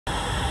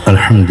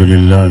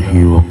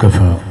अल्हम्दुलिल्लाहि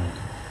वकफ़ा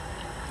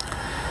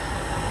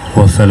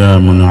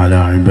वसलामुन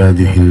अला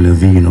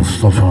इबादिहिल्लज़ीना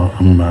इस्तफ़ा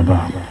अम्मा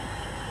बअद।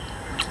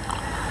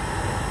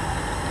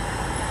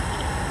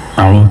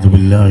 अऊज़ु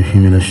बिल्लाहि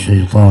मिनश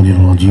शैतानिर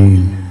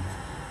रजीम।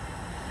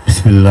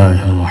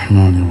 बिस्मिल्लाहिर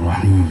रहमानिर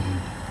रहीम।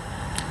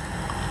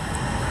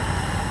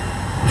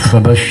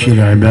 फबश्शिर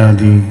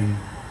इबादी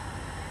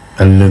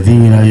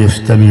अल्लज़ीना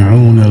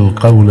यस्तमिऊनल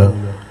क़ौला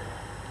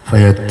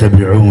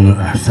फयत्तबिऊन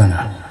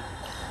अहसनह।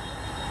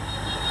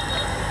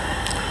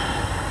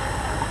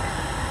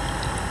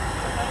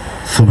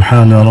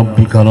 सुब्हान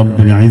रब्बिक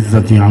रब्बिल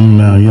इज़्ज़ति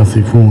अम्मा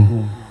यसिफून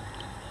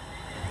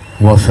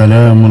व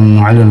सलामुन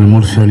अलल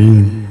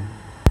मुरसलीन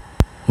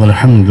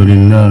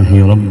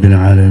वल्हम्दुलिल्लाहि रब्बिल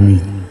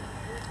आलमीन।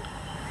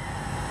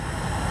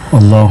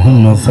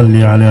 अल्लाहुम्मा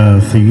सल्लि अला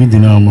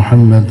सय्यिदिना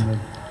मुहम्मद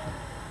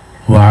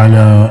व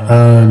अला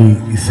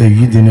आलि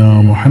सय्यिदिना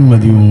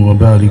मुहम्मदिन व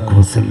बारिक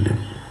व सल्लिम।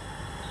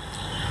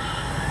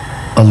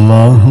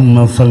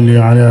 अल्लाहुम्मा सल्लि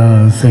अला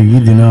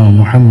सय्यिदिना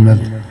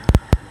मुहम्मद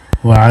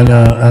व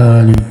अला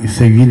आलि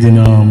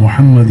सय्यिदिना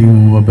मुहम्मदिन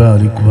व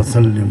बारिक व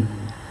सल्लिम।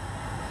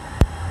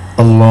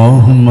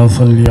 अल्लाहुम्मा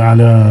सल्लि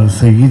अला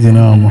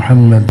सय्यिदिना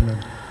मुहम्मद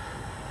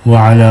व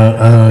अला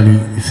आलि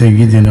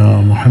सय्यिदिना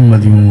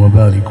मुहम्मदिन व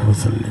बारिक व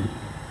सल्लिम।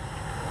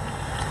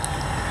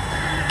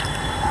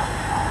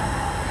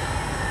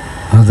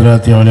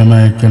 हज़रात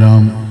उलमाए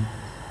किराम,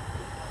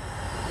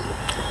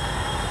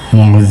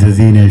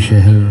 मुअज़्ज़ज़ीन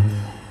शहर,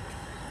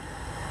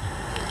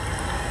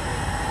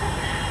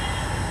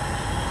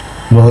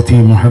 बहुत ही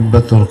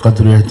मोहब्बत और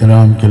क़द्र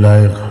एहतराम के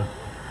लायक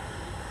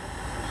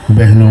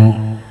बहनों,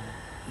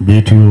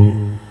 बेटियों,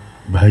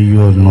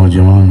 भाइयों और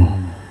नौजवानों,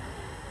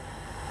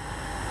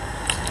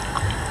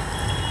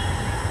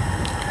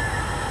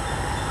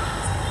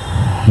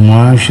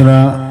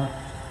 मुआशरा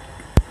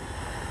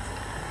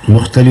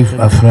मुख्तलिफ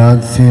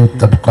अफराद से और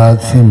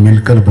तबक़ात से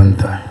मिलकर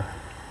बनता है।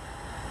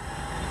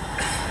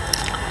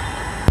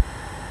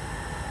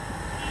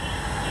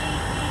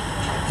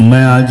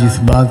 मैं आज इस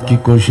बात की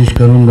कोशिश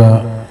करूँगा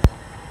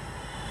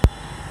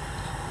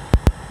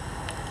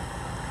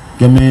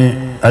कि मैं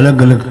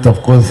अलग अलग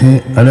तबक़ों से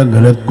अलग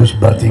अलग कुछ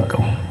बातें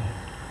कहूँ,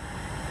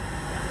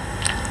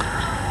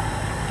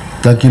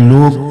 ताकि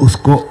लोग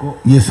उसको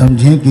ये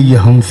समझें कि ये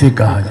हमसे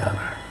कहा जा रहा है।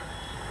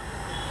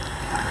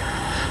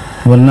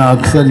 वरना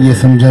अक्सर ये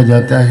समझा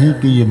जाता है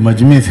कि ये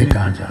मजमे से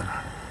कहा जा रहा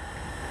है।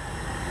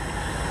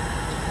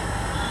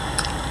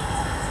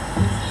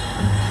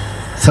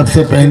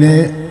 सबसे पहले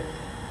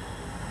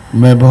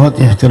मैं बहुत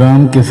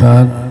एहतराम के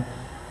साथ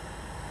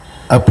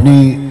अपनी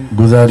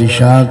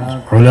गुजारिशात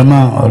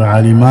उलमा और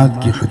आलिमात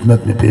की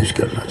खिदमत में पेश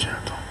करना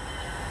चाहता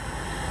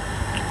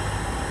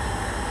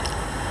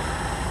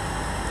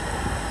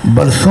हूँ।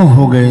 बरसों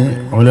हो गए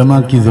उलमा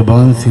की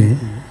ज़ुबान से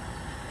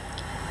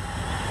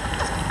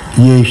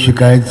ये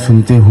शिकायत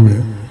सुनते हुए,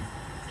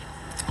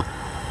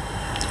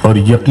 और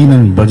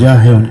यकीनन वजह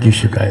है उनकी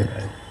शिकायत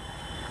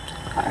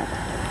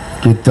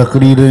कि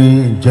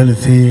तकरीरें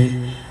जलसे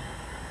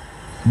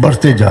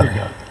बढ़ते जा रहे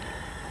हैं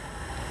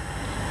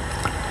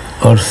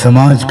और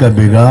समाज का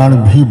बिगाड़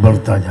भी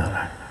बढ़ता जा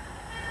रहा है।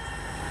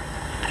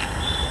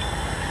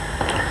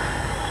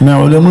 मैं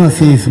उलमा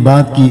से इस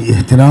बात की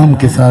एहतराम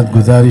के साथ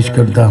गुजारिश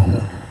करता हूँ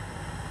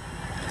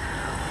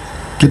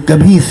कि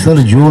कभी सर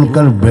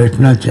जोड़कर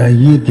बैठना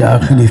चाहिए कि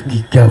आखिर इसकी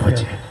क्या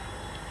वजह है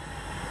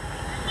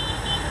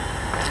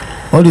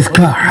और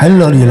इसका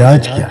हल और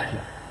इलाज क्या है।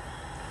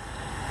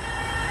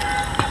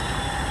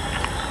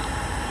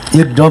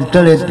 एक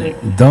डॉक्टर एक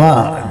दवा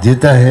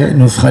देता है,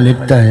 नुस्खा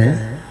लिखता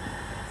है,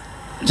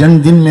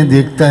 चंद दिन में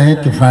देखता है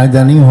कि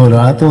फ़ायदा नहीं हो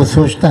रहा तो वो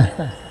सोचता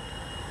है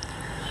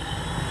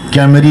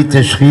क्या मेरी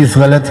तशख़ीस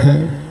गलत है,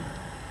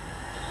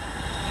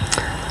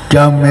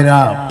 क्या मेरा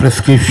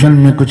प्रिस्क्रिप्शन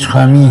में कुछ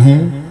खामी है,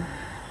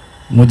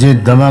 मुझे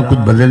दवा कुछ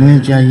बदलनी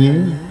चाहिए।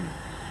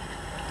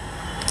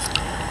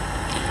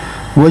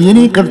 वो ये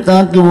नहीं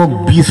करता कि वो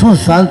 20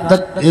 साल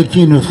तक एक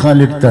ही नुस्खा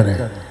लिखता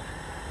रहे।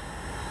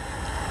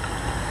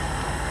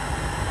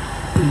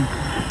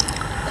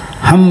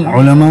 हम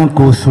उलमा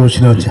को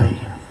सोचना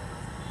चाहिए।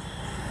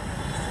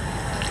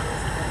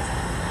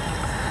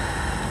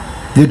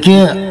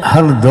 देखिए,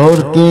 हर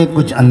दौर के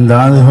कुछ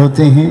अंदाज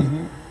होते हैं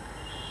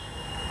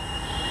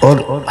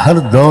और हर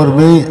दौर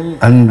में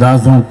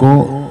अंदाज़ों को,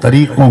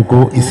 तरीक़ों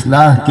को,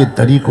 इस्लाह के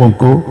तरीक़ों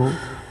को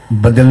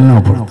बदलना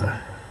पड़ता है।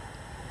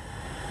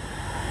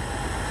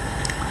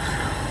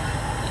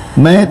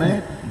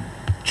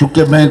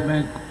 चूँकि मैं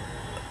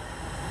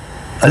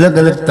अलग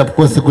अलग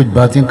तबकों से कुछ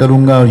बातें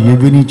करूँगा और ये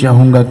भी नहीं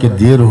चाहूँगा कि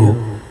देर हो,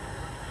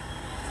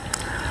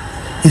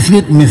 इसलिए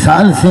एक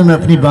मिसाल से मैं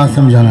अपनी बात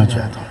समझाना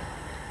चाहता हूँ।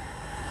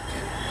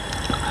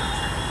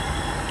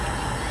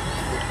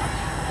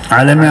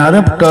 आलम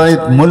अरब का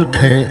एक मुल्क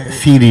है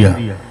सीरिया,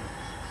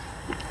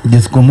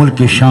 जिसको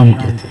मुल्क शाम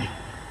कहते हैं।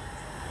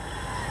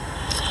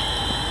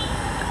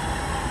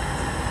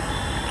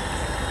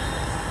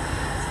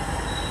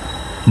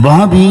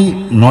 वहाँ भी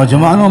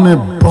नौजवानों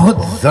में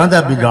बहुत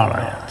ज़्यादा बिगाड़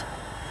आया था।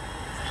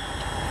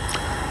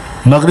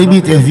 मगरबी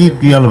तहजीब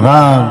की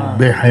अलगार,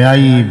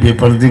 बेहयाई,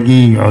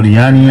 बेपर्दगी और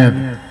यानियत,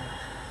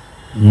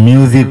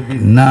 म्यूज़िक,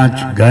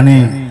 नाच गाने,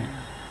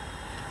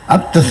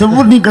 आप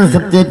तसव्वुर नहीं कर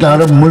सकते कि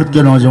अरब मुल्क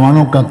के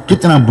नौजवानों का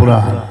कितना बुरा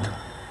हाल था।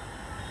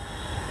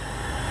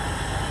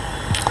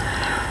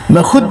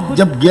 मैं खुद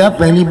जब गया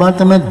पहली बार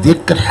तो मैं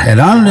देखकर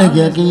हैरान रह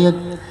गया कि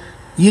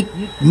ये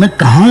मैं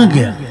कहाँ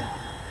गया।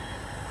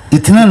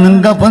 इतना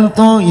नंगापन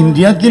तो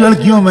इंडिया की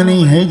लड़कियों में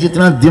नहीं है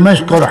जितना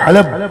दिमश्क और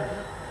हलब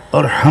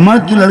और हमा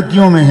की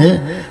लड़कियों में है,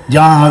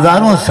 जहां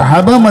हजारों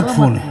सहाबा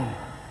मदफून हैं।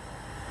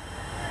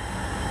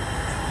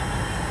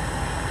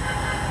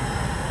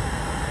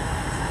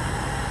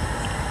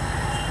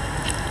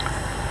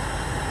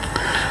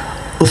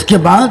 उसके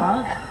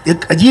बाद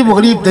एक अजीब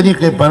गरीब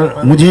तरीके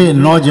पर मुझे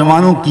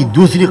नौजवानों की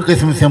दूसरी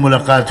किस्म से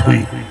मुलाकात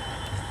हुई,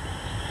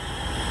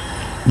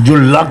 जो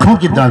लाखों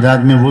की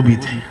तादाद में वो भी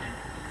थे,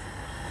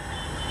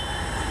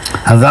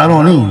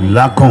 हजारों नहीं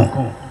लाखों।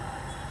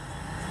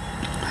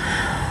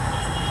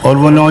 और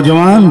वो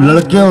नौजवान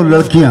लड़के और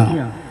लड़कियां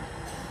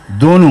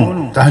दोनों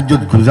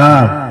तहज्जुद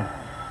गुजार,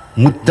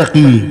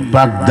 मुत्तकी,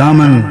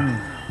 पाकदामन,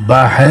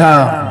 बाहया,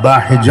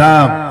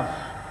 बाहिजाब,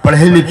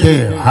 पढ़े लिखे,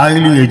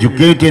 हाईली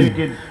एजुकेटेड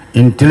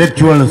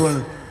इंटेलेक्चुअल्स,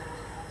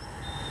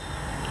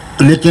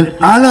 लेकिन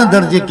आला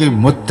दर्जे के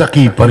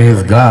मुत्तकी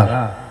परहेजगार।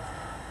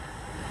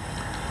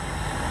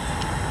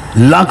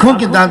 लाखों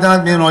की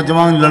तादाद में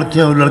नौजवान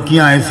लड़के और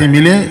लड़कियां ऐसे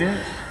मिले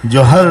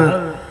जो हर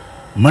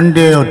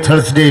मंडे और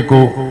थर्सडे को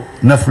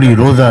नफली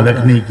रोजा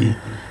रखने की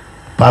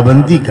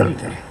पाबंदी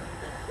करते हैं।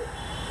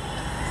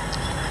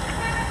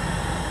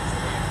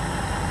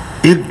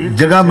 एक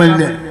जगह में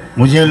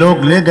मुझे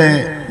लोग ले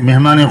गए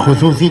मेहमान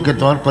खुसूसी के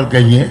तौर पर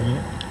कहिए,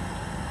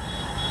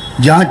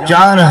 जहां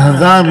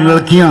 4000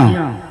 लड़कियां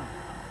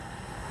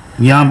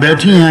यहां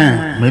बैठी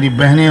हैं, मेरी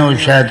बहनें और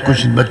शायद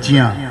कुछ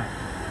बच्चियां,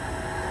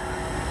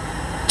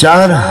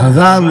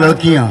 4000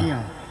 लड़कियां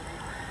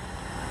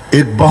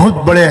एक बहुत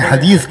बड़े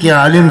हदीस के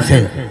आलिम से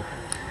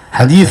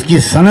हदीस की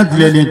सनद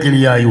लेने के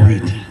लिए आई हुई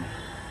थी।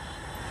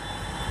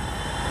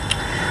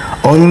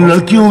 और उन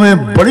लड़कियों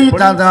में बड़ी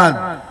तादाद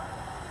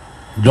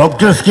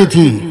डॉक्टर्स की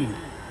थी,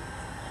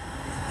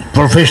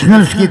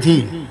 प्रोफेशनल्स की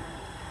थी,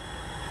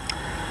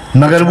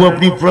 मगर वो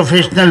अपनी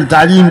प्रोफेशनल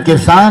तालीम के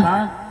साथ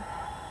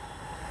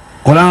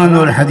कुरान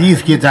और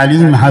हदीस की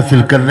तालीम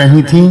हासिल कर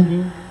रही थी।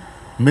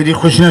 मेरी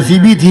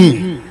खुशनसीबी थी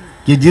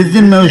कि जिस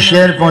दिन मैं उस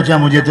शहर पहुंचा,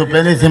 मुझे तो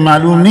पहले से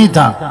मालूम नहीं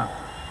था,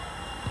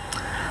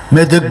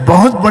 मैं तो एक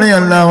बहुत बड़े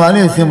अल्लाह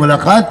वाले से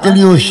मुलाकात के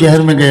लिए उस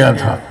शहर में गया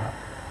था।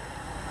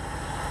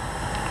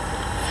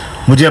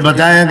 मुझे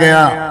बताया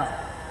गया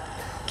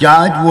कि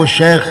आज वो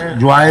शेख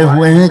जो आए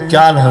हुए हैं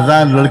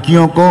 4000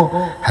 लड़कियों को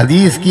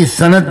हदीस की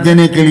सनद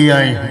देने के लिए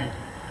आए हैं,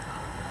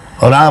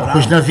 और आप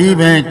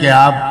खुशनसीब हैं कि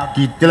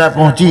आपकी इत्तला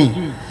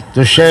पहुंची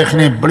तो शेख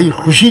ने बड़ी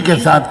खुशी के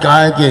साथ कहा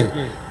है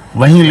कि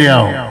वहीं ले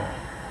आओ।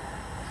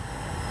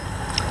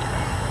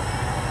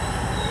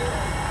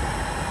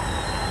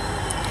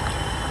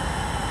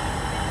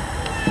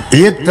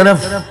 एक तरफ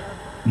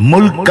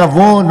मुल्क का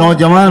वो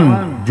नौजवान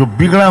जो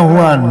बिगड़ा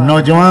हुआ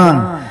नौजवान,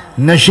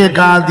 नशे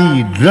का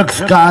आदी,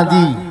 ड्रग्स का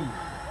आदी,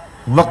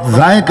 वक्त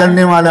ज़ाय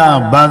करने वाला,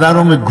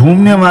 बाजारों में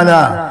घूमने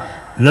वाला,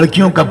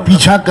 लड़कियों का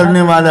पीछा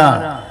करने वाला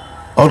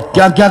और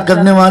क्या क्या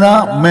करने वाला,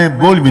 मैं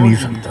बोल भी नहीं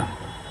सकता।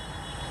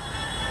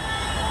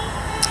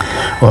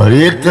 और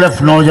एक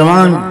तरफ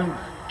नौजवान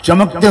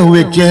चमकते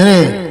हुए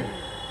चेहरे,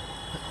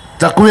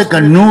 तकवे का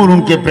नूर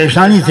उनके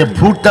पेशानी से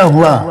फूटता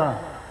हुआ,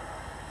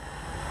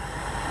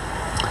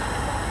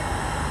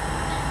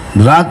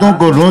 रातों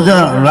को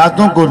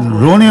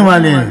रोने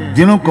वाले,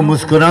 दिनों को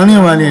मुस्कुराने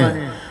वाले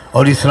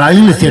और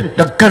इस्राइल से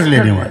टक्कर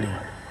लेने वाले।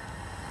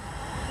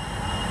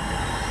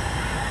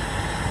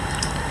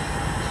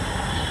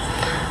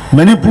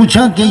 मैंने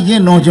पूछा कि ये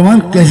नौजवान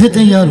कैसे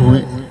तैयार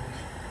हुए।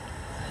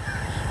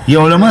 ये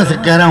उलमा से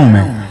कह रहा हूं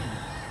मैं,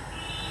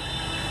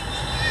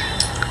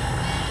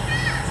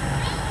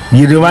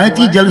 ये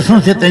रिवायती जलसों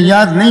से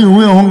तैयार नहीं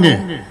हुए होंगे,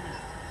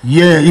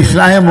 ये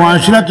इस्लाह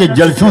मुआशरा के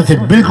जलसों से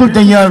बिल्कुल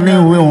तैयार नहीं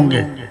हुए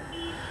होंगे,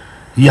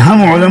 यह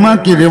हम उलमा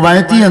की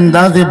रिवायती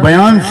अंदाज़े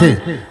बयान से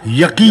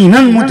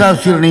यकीनन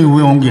मुतासिर नहीं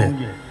हुए होंगे।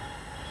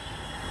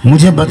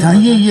 मुझे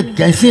बताइए ये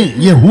कैसे,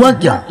 ये हुआ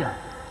क्या?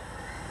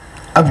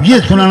 अब ये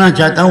सुनाना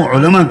चाहता हूं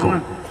उलमा को।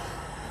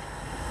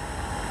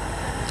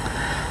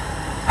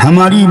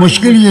 हमारी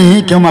मुश्किल ये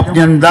है कि हम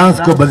अपने अंदाज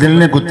को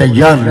बदलने को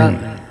तैयार नहीं।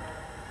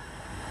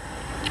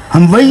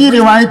 हम वही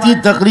रिवायती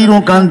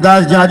तकरीरों का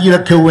अंदाज जारी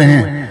रखे हुए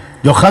हैं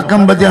जो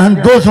खत्म बदहन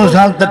 200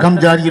 साल तक हम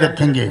जारी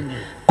रखेंगे,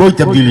 कोई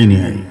तब्दीली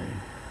नहीं आई।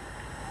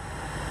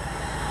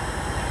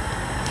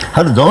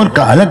 हर दौर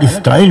का अलग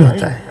स्टाइल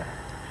होता है,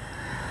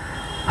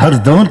 हर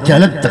दौर के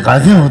अलग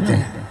तकाजे होते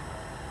हैं।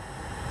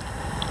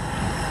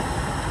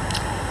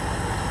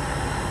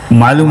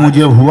 मालूम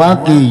मुझे हुआ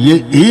कि ये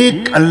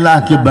एक अल्लाह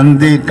के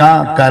बंदे का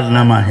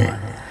कारनामा है।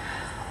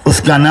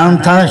 उसका नाम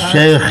था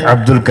शेख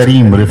अब्दुल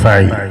करीम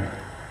रिफाई।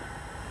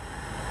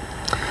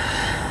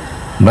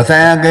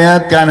 बताया गया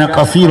काना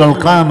कसीर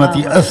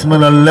अलकामती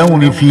अस्मल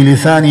अल्लौन फी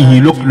लिसानिही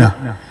लुकना,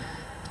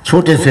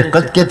 छोटे से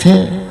कद के थे,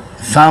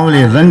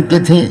 सांवले रंग के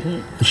थे।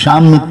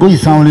 शाम में कोई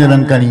सांवले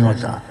रंग का नहीं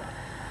होता,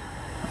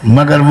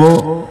 मगर वो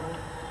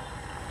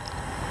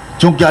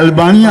चूंकि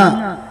अल्बानिया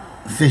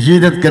से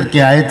हिजरत करके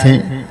आए थे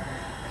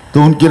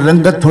तो उनकी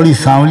रंगत थोड़ी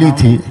सांवली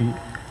थी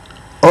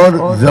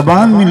और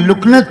जबान में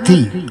लुकनत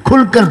थी,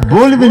 खुलकर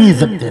बोल भी नहीं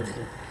सकते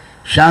थे,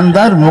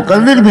 शानदार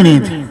मुकर्रिर भी नहीं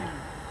थे।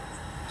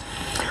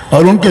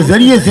 और उनके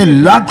जरिए से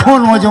लाखों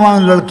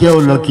नौजवान लड़के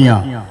और लड़कियां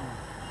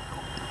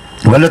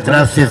गलत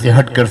रास्ते से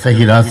हटकर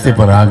सही रास्ते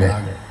पर आ गए।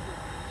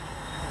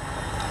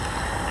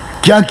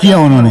 क्या किया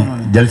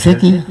उन्होंने? जलसे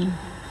की,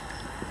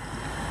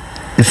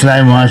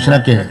 इस्लाही मुआशरा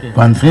के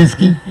कॉन्फ्रेंस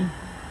की?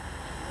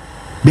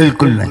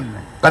 बिल्कुल नहीं,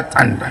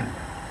 कतअन नहीं।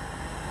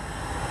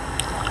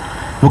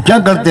 वो क्या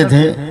करते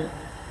थे,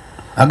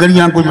 अगर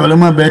यहां कुछ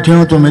उलमा बैठे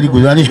हो तो मेरी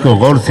गुजारिश को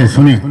गौर से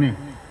सुने।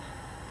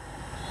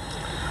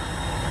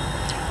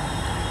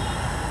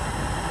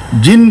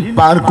 जिन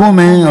पार्कों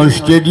में और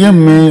स्टेडियम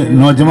में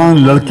नौजवान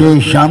लड़के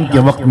शाम के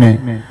वक्त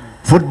में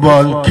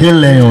फुटबॉल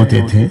खेल रहे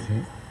होते थे,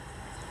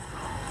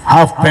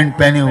 हाफ पैंट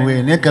पहने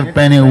हुए, नेकर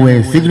पहने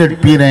हुए,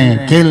 सिगरेट पी रहे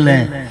हैं, खेल रहे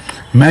हैं,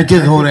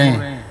 मैचेस हो रहे हैं,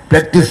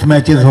 प्रैक्टिस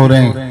मैचेस हो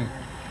रहे हैं,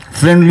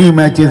 फ्रेंडली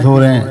मैचेस हो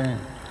रहे हैं,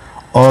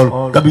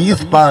 और कभी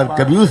इस पार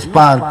कभी उस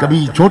पार,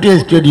 कभी छोटे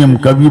स्टेडियम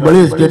कभी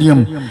बड़े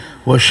स्टेडियम,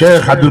 वो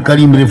शेख अब्दुल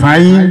करीम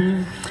रिफाई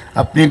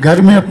अपने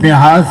घर में अपने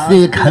हाथ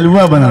से एक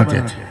हलवा बनाते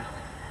थे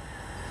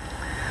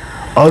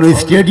और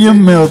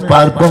स्टेडियम में और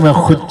पार्कों में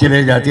खुद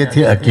चले जाते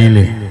थे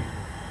अकेले,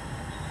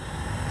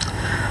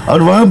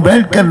 और वहां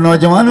बैठकर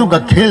नौजवानों का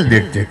खेल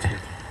देखते थे।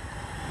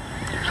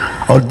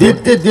 और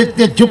देखते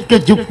देखते चुपके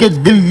चुपके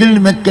दिल दिल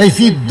में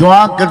कैसी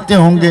दुआ करते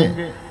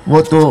होंगे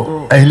वो तो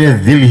अहले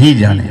दिल ही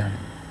जाने।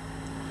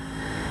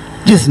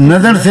 जिस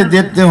नजर से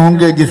देखते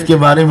होंगे, जिसके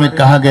बारे में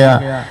कहा गया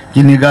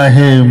कि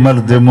निगाहे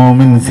मर्द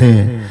मोमिन से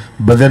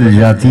बदल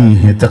जाती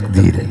है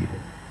तकदीरें।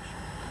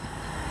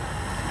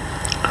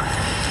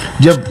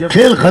 जब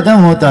खेल खत्म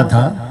होता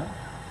था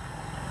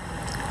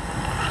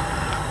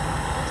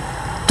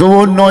तो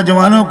वो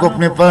नौजवानों को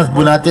अपने पास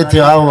बुलाते थे,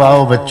 आओ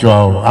आओ बच्चों,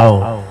 आओ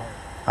आओ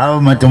आओ,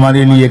 मैं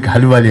तुम्हारे लिए एक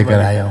हलवा लेकर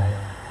आया हूं,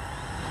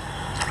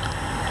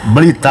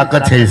 बड़ी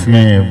ताकत है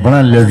इसमें,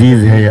 बड़ा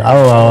लजीज है,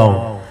 आओ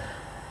आओ।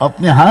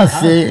 अपने हाथ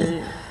से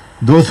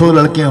 200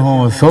 लड़के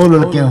हों, 100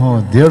 लड़के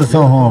हों, 150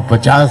 हों,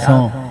 50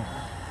 हों,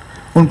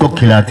 उनको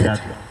खिलाते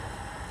थे।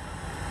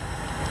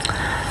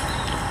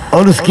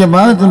 और उसके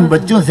बाद उन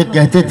बच्चों से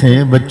कहते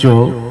थे, बच्चों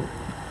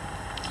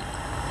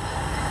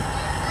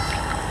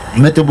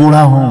मैं तो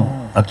बूढ़ा हूं,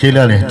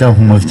 अकेला रहता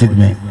हूं मस्जिद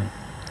में,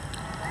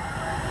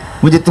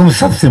 मुझे तुम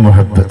सबसे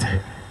मोहब्बत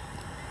है,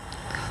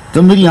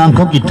 तुम मेरी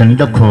आंखों की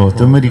ठंडक हो,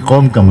 तुम मेरी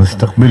कौम का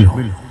मुस्तकबिल हो,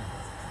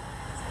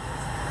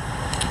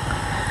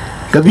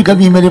 कभी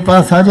कभी मेरे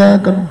पास आ जाया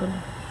करो,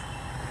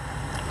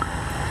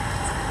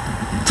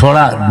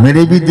 थोड़ा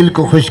मेरे भी दिल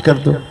को खुश कर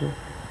दो।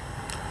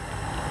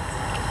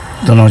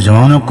 तो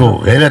नौजवानों को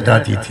गैरत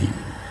आती थी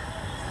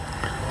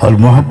और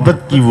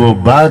मोहब्बत की वो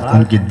बात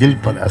उनके दिल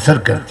पर असर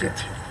करते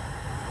थे।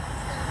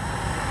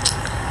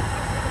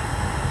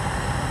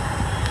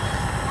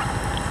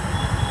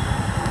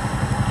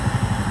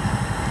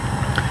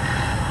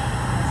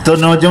 तो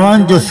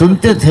नौजवान जो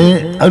सुनते थे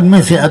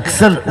उनमें से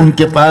अक्सर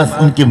उनके पास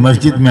उनकी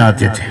मस्जिद में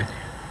आते थे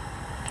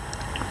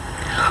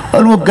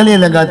और वो गले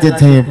लगाते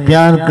थे,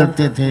 प्यार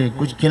करते थे,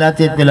 कुछ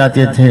खिलाते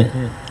पिलाते थे,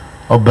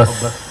 और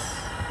बस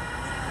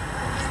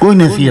कोई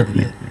नसीहत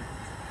नहीं,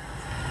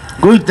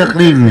 कोई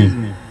तकरीर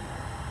नहीं,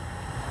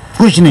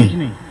 कुछ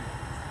नहीं।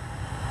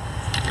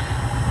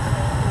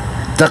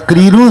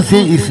 तकरीरों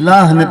से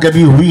इस्लाह न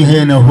कभी हुई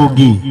है न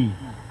होगी,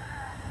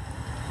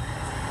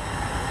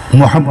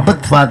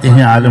 मोहब्बत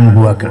फातिह आलम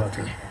हुआ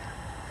करते हैं।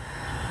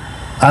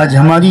 आज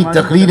हमारी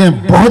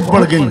तकरीरें बहुत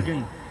बढ़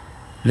गई,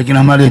 लेकिन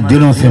हमारे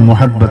दिलों से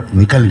मोहब्बत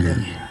निकल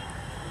गई है।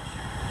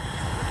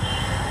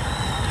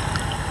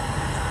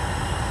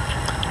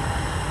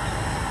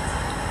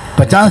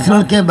 पचास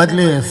लड़के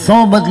बदले,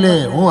 100 बदले,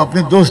 वो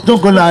अपने दोस्तों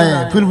को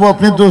लाए, फिर वो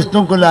अपने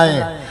दोस्तों को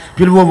लाए,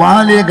 फिर वो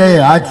वहां ले गए,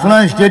 आज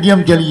फलां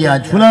स्टेडियम चलिए,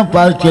 आज फलां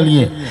पार्क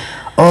चलिए।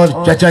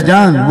 और चचा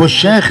जान, वो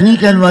शेख नहीं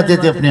कहलवाते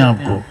थे अपने आप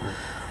को,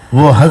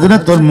 वो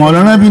हजरत और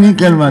मौलाना भी नहीं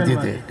कहलवाते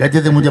थे,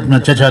 कहते थे मुझे अपना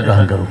चचा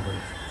कहा करो।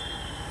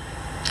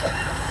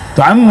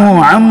 तो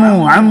अम्मू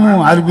अम्मू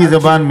अम्मू अरबी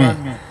जबान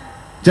में,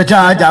 चचा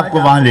आज आपको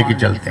वहां लेके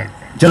चलते हैं,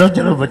 चलो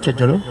चलो बच्चे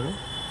चलो।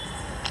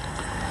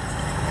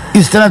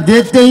 इस तरह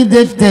देखते ही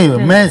देखते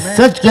मैं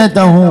सच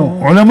कहता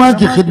हूं उलमा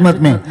की खिदमत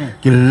में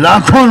कि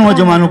लाखों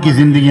नौजवानों की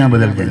जिंदगियां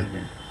बदल गई।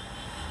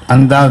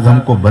 अंदाज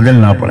हमको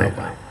बदलना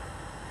पड़ेगा,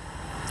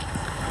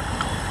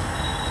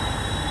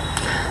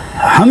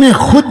 हमें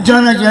खुद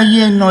जाना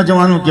चाहिए इन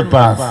नौजवानों के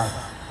पास।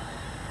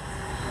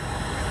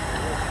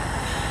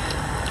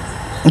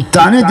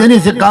 ताने देने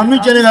से काम नहीं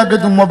चलेगा कि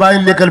तुम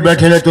मोबाइल लेकर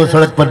बैठे रहते हो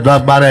सड़क पर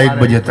 12-1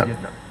 बजे तक,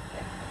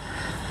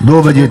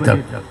 2 बजे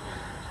तक,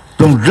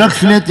 तुम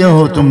ड्रग्स लेते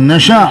हो, तुम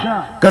नशा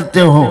करते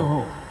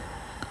हो।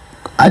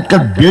 आजकल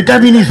बेटा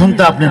भी नहीं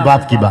सुनता अपने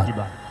बाप की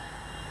बात।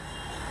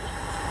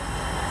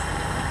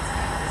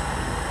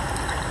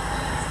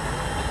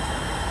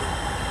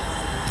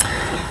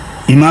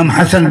 इमाम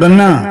हसन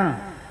बनना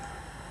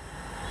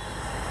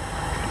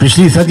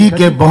पिछली सदी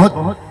के बहुत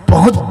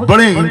बहुत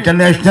बड़े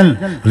इंटरनेशनल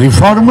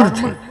रिफॉर्मर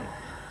थे।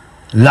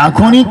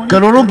 लाखों नहीं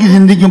करोड़ों की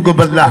जिंदगियों को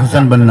बदला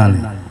हसन बन्ना ने।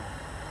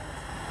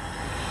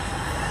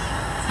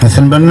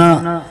 हसन बन्ना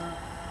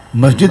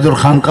मस्जिद और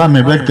खानकाह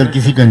में बैठकर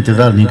किसी का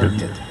इंतजार नहीं करते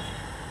थे,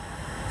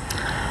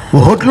 वो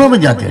होटलों में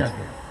जाते थे।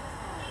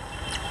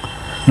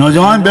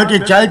 नौजवान बैठे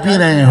चाय पी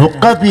रहे हैं,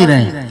 हुक्का पी रहे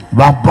हैं,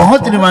 वहां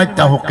बहुत रिवायत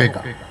था हुक्के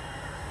का,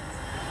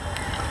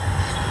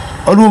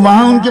 और वो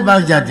वहां उनके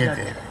पास जाते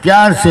थे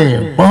प्यार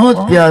से, बहुत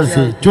प्यार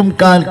से,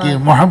 चुमकार के,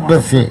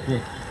 मोहब्बत से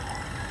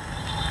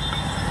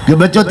कि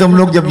बच्चों तुम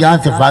लोग जब यहाँ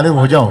से फारिग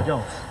हो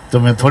जाओ तो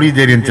मैं थोड़ी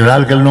देर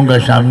इंतजार कर लूंगा,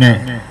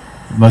 सामने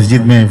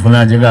मस्जिद में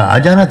फला जगह आ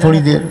जाना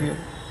थोड़ी देर।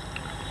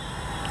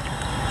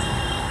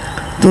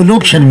 तो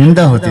लोग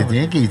शर्मिंदा होते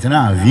थे कि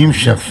इतना अजीम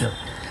शख्स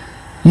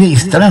ये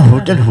इस तरह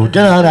होटल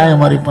आ रहा है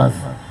हमारे पास।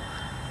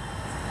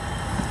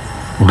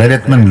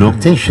 गैरतमंद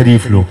लोग थे,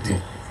 शरीफ लोग थे।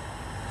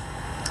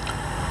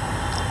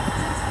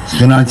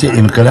 चुनांचे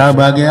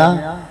इनकलाब आ गया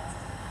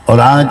और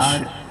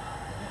आज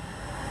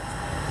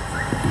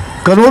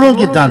करोड़ों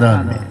की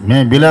तादाद में,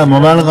 मैं बिला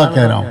मुबालगा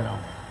कह रहा हूं,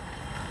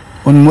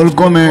 उन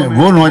मुल्कों में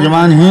वो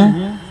नौजवान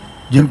हैं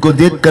जिनको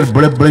देखकर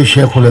बड़े बड़े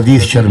शेखुल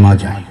हदीस शर्मा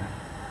जाएं।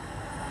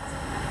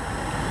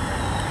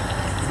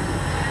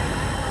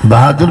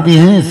 बहादुर भी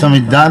हैं,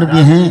 समझदार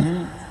भी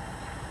हैं,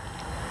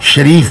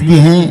 शरीफ भी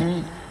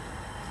हैं,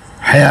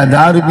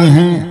 हयादार भी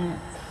हैं,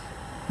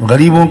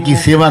 गरीबों की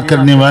सेवा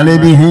करने वाले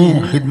भी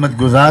हैं, खिदमत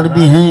गुजार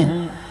भी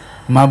हैं,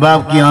 माँ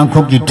बाप की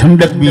आंखों की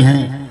ठंडक भी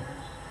हैं।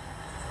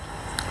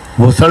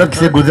 वो सड़क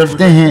से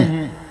गुजरते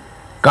हैं,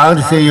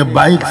 कार से या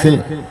बाइक से,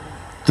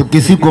 तो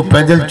किसी को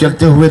पैदल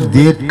चलते हुए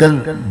देखकर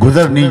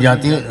गुजर नहीं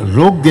जाते,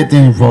 रोक देते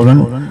हैं, फौरन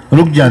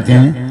रुक जाते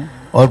हैं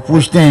और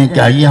पूछते हैं कि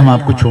आइए हम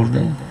आपको छोड़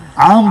दें।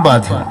 आम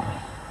बात है।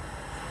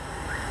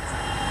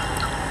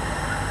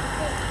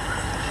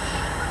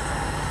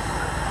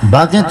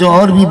 बातें तो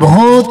और भी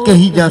बहुत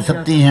कही जा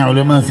सकती हैं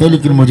उलमा से,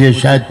 लेकिन मुझे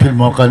शायद फिर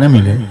मौका न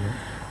मिले,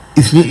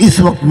 इसलिए इस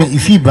वक्त मैं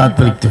इसी बात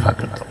पर इत्तेफाक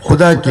करता हूँ।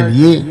 खुदा के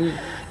लिए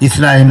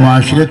इस्लाह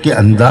मुआशरे के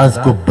अंदाज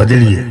को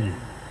बदलिए।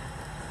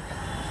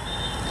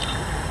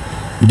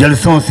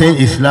 जलसों से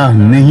इस्लाह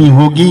नहीं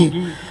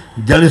होगी।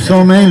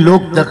 जलसों में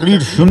लोग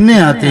तकरीर सुनने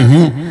आते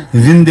हैं,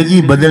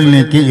 जिंदगी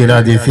बदलने के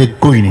इरादे से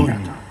कोई नहीं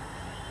आता।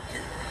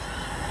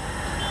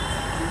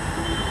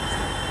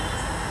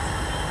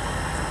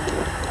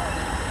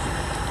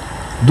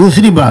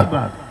 दूसरी बात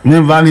मैं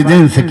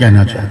वालिदैन से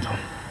कहना चाहता हूं,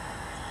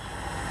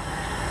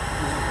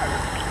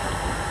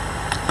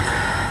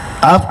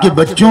 आपके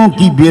बच्चों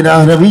की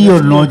बेराहरवी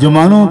और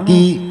नौजवानों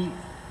की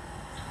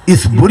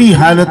इस बुरी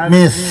हालत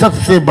में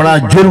सबसे बड़ा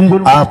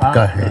जुर्म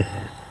आपका है।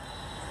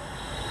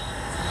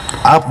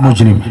 आप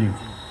मुजरिम हैं।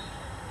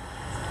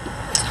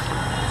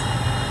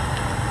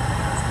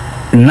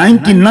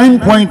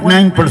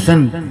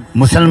 99.9%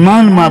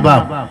 मुसलमान माँ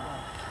बाप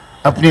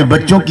अपने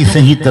बच्चों की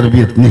सही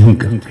तरबियत नहीं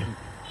करते।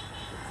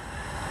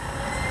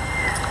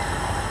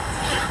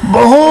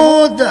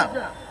 बहुत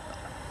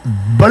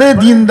बड़े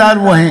दीनदार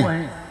वो हैं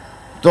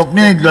तो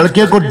अपने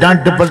लड़के को डांट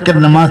डपट कर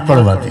नमाज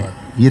पढ़वाते हैं।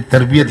 ये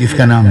तरबियत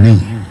इसका नाम नहीं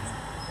है।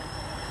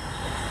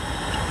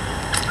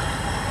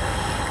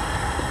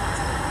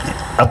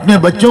 अपने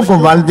बच्चों को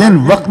वालिदैन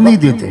वक्त नहीं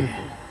देते।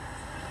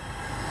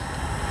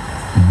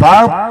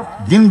 बाप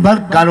दिन भर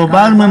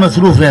कारोबार में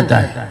मसरूफ रहता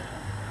है,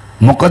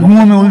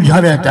 मुकदमों में उलझा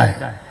रहता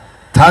है,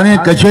 थाने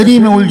कचहरी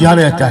में उलझा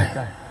रहता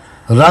है,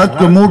 रात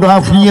को मूड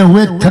ऑफ लिए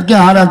हुए थके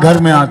हारा घर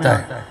में आता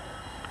है।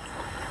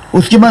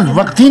 उसके बाद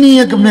वक्त ही नहीं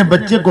है कि अपने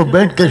बच्चे को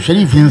बैठकर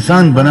शरीफ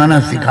इंसान बनाना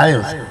सिखाए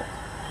उसको।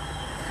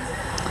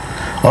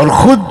 और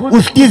खुद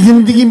उसकी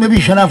जिंदगी में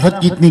भी शराफत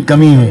की इतनी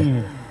कमी है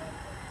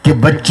कि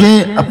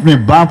बच्चे अपने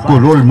बाप को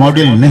रोल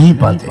मॉडल नहीं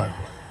पाते।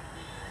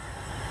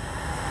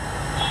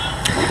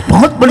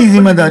 बहुत बड़ी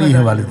जिम्मेदारी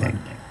है वालिदैन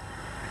की।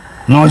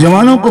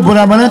 नौजवानों को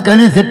बुरा भला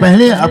कहने से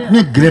पहले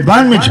अपने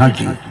गिरबान में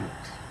झांकिए।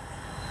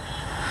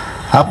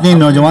 आपने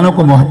नौजवानों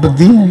को मोहब्बत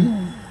दी है,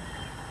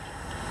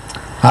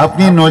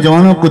 आपने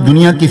नौजवानों को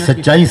दुनिया की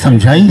सच्चाई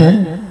समझाई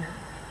है,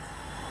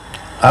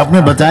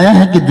 आपने बताया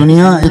है कि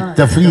दुनिया एक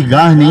तफरीह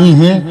गाह नहीं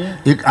है,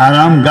 एक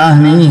आराम गाह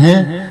नहीं है,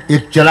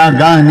 एक चला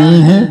गाह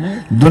नहीं है,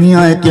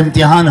 दुनिया एक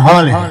इम्तिहान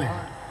हॉल है।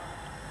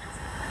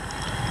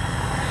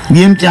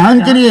 ये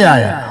इम्तिहान के लिए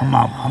आया,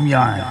 हम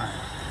यहाँ आए।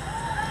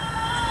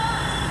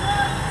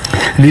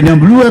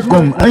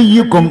 लिनब्लुवकुम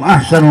अय्युकुम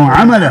अहसनु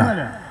अमला।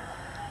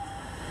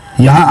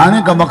 यहाँ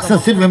आने का मकसद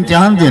सिर्फ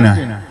इम्तिहान देना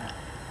है।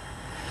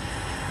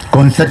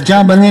 कौन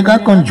सच्चा बनेगा,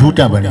 कौन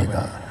झूठा बनेगा,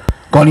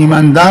 कौन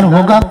ईमानदार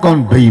होगा,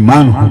 कौन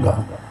बेईमान होगा,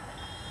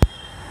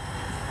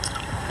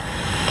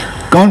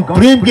 कौन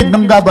प्रेम की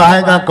गंगा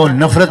बहाएगा,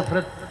 कौन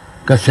नफरत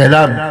का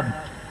सैलाब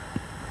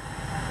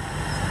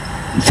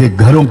से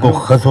घरों को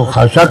खसो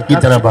खाशात की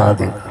तरह बहा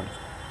देगा,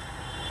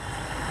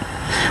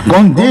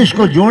 कौन देश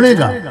को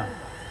जोड़ेगा,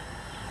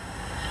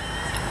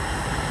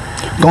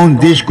 कौन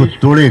देश को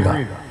तोड़ेगा।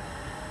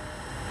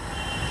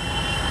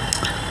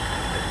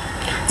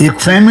 एक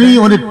फैमिली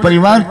और एक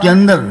परिवार के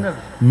अंदर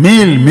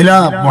मेल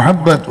मिलाप,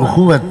 मोहब्बत,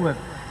 उखुवत,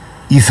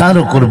 इसार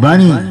और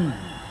कुर्बानी,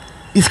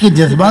 इसके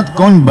जज्बात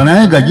कौन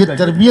बनाएगा? ये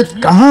तरबियत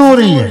कहाँ हो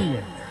रही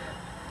है?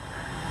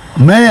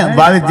 मैं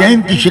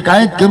वालिदैन की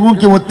शिकायत करूं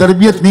कि वो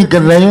तरबियत नहीं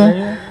कर रहे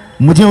हैं,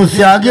 मुझे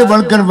उससे आगे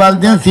बढ़कर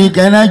वालिदैन से ये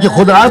कहना है कि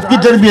खुद आपकी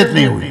तरबियत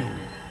नहीं हुई।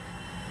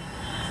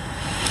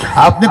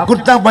 आपने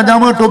कुर्ता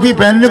पजामा टोपी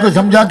पहनने को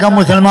समझा कि हम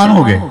मुसलमान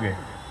हो गए।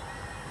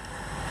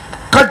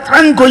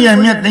 कतई कोई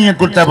अहमियत नहीं है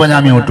कुर्ता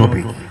पजामे और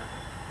टोपी की।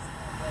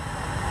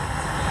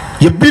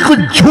 ये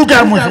बिल्कुल झूठा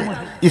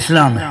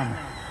इस्लाम है।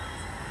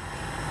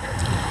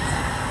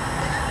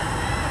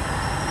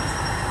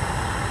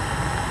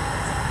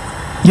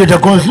 ये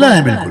ढकोसला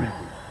है बिल्कुल।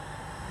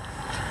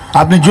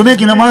 आपने जुमे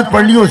की नमाज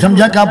पढ़ ली और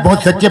समझा कि आप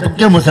बहुत सच्चे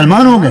पक्के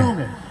मुसलमान हो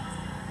गए।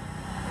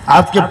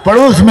 आपके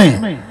पड़ोस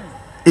में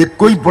एक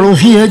कोई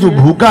पड़ोसी है जो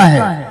भूखा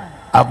है,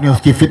 आपने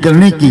उसकी फिक्र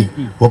नहीं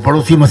की। वो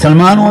पड़ोसी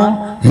मुसलमान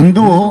हो,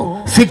 हिंदू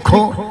हो, सिख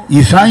हो,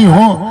 ईसाई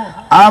हो,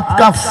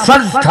 आपका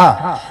फर्ज था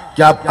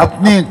कि आप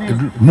अपने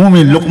मुंह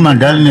में लुकमा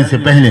डालने से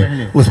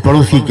पहले उस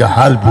पड़ोसी का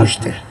हाल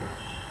पूछते।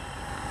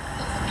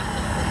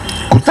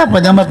 कुर्ता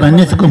पजामा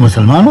पहनने से कोई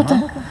मुसलमान होता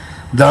है?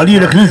 दाढ़ी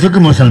रखने से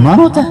कोई मुसलमान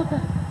होता है?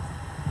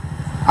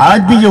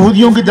 आज भी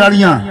यहूदियों की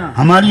दाढ़ियां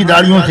हमारी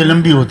दाढ़ियों से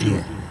लंबी होती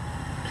है।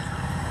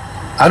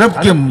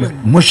 अरब के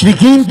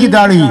मुशरिकीन की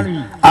दाढ़ी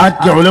आज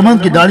के उलमा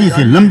की दाढ़ी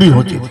से लंबी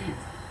होती थी।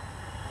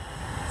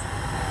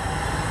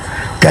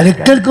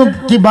 कैरेक्टर को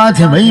की बात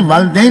है भाई।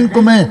 वालिदैन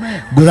को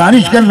मैं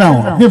गुजारिश कर रहा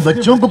हूं, अपने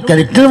बच्चों को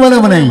कैरेक्टर वाला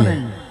बनाइए।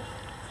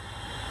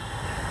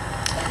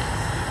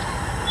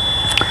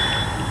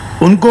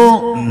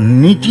 उनको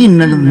नीची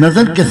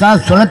नजर के साथ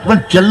सड़क पर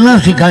चलना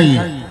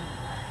सिखाइए।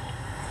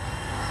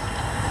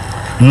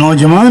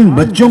 नौजवान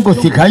बच्चों को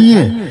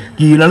सिखाइए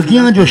कि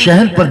लड़कियां जो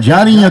शहर पर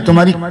जा रही हैं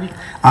तुम्हारी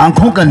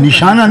आंखों का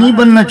निशाना नहीं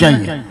बनना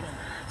चाहिए।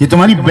 ये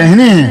तुम्हारी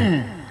बहनें हैं।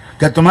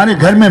 क्या तुम्हारे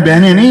घर में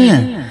बहनें नहीं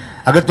हैं?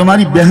 अगर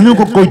तुम्हारी बहनों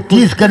को कोई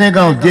टीज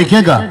करेगा और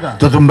देखेगा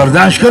तो तुम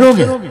बर्दाश्त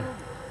करोगे?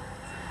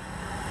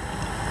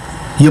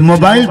 ये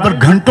मोबाइल पर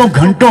घंटों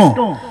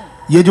घंटों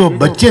ये जो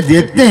बच्चे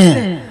देखते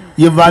हैं,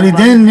 ये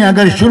वालिदैन ने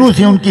अगर शुरू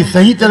से उनकी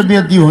सही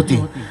तरबियत दी होती,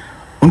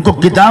 उनको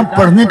किताब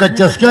पढ़ने का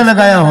चस्का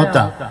लगाया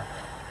होता,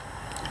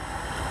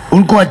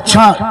 उनको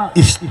अच्छा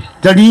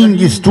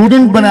स्टडीइंग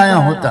स्टूडेंट बनाया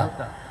होता,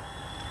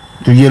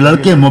 तो ये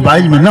लड़के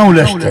मोबाइल में ना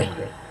उलझते।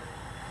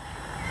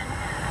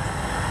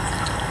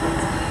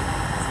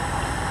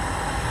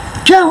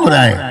 क्या हो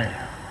रहा है?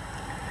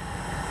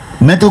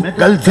 मैं तो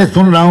कल से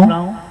सुन रहा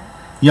हूं,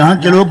 यहाँ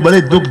के लोग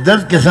बड़े दुख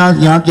दर्द के साथ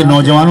यहाँ के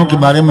नौजवानों के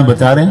बारे में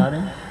बता रहे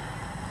हैं।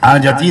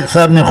 आज अतीक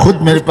साहब ने खुद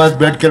मेरे पास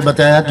बैठकर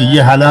बताया कि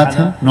ये हालात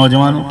हैं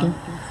नौजवानों के।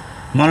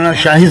 मौलाना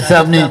शाहिद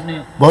साहब ने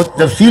बहुत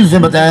तफसील से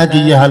बताया कि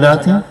ये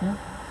हालात हैं।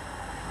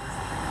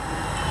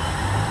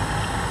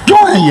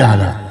 क्यों है ये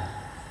हालात?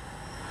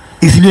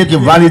 इसलिए कि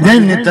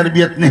वालिदैन ने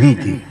तरबियत नहीं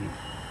की।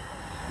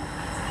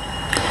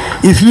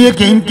 इसलिए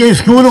कि इनके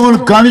स्कूलों और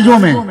कॉलेजों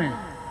में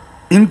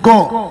इनको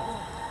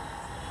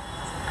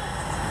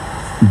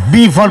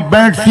B for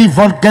bat, C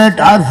for cat,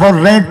 are for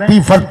red, P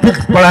for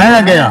pics पढ़ाया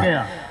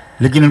गया,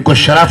 लेकिन इनको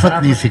शराफत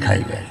नहीं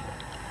सिखाई गई।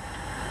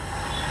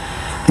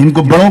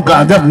 इनको बड़ों का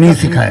अदब नहीं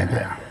सिखाया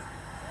गया।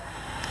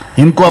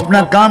 इनको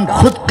अपना काम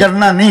खुद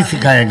करना नहीं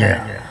सिखाया गया।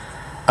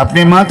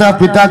 अपने माता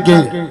पिता के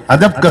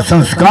अदब का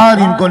संस्कार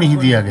इनको नहीं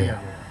दिया गया।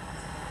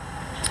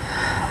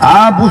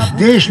 आप उस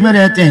देश में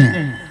रहते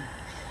हैं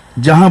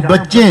जहां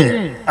बच्चे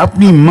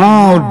अपनी मां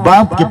और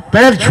बाप के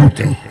पैर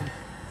छूते हैं।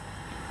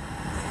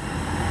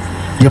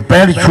 ये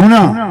पैर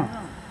छूना,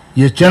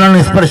 ये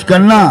चरण स्पर्श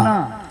करना,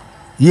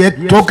 ये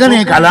एक टोकन,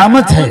 एक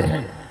अलामत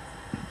है।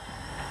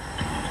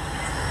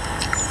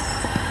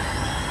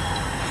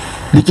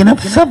 लेकिन अब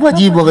सब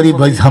अजीब व गरीब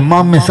भाई,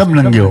 हम्माम में सब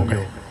नंगे हो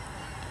गए।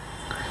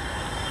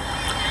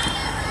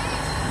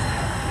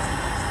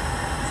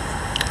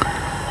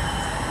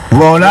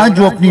 वो औलाद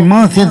जो अपनी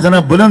मां से जरा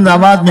बुलंद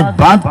आवाज में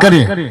बात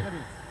करे,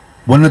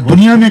 वो न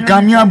दुनिया में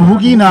कामयाब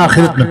होगी ना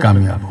आखिरत में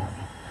कामयाब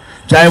होगी,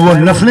 चाहे वो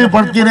नफलें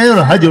पढ़ती रहे और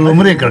हज और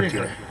उम्रे करती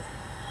रहे।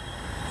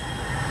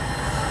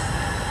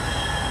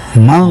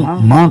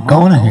 मां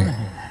कौन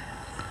है?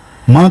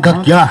 मां का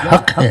क्या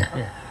हक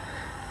है?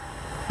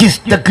 किस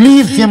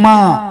तकलीफ से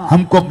मां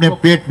हमको अपने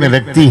पेट में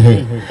रखती है?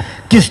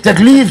 किस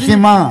तकलीफ से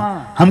मां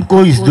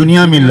हमको इस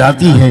दुनिया में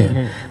लाती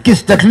है?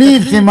 किस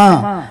तकलीफ से मां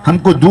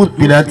हमको दूध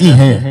पिलाती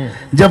है?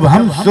 जब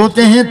हम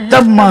सोते हैं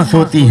तब मां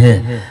सोती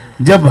है,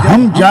 जब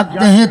हम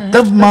जागते हैं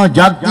तब मां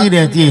जागती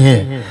रहती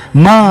है।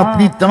 मां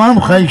अपनी तमाम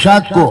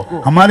ख्वाहिशात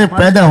को हमारे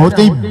पैदा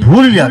होते ही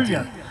भूल जाती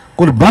है,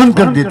 कुर्बान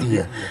कर देती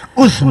है।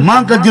 उस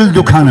मां का दिल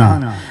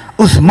दुखाना,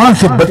 उस मां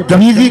से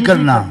बदतमीजी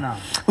करना,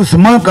 उस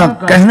मां का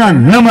कहना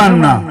न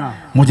मानना,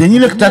 मुझे नहीं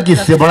लगता कि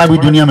इससे बड़ा भी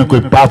दुनिया में कोई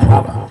पाप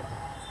होगा।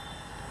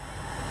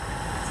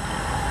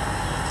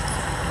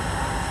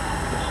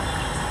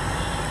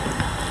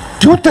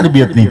 क्यों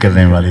तरबियत नहीं कर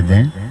रहे हैं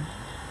वालिदैन?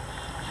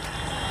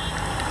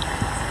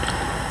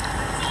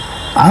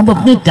 आप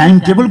अपने टाइम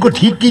टेबल को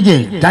ठीक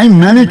कीजिए, टाइम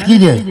मैनेज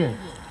कीजिए।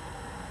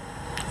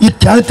 ये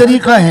क्या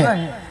तरीका है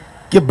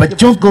कि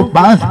बच्चों को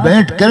पास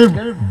बैठकर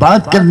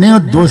बात करने और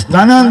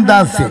दोस्ताना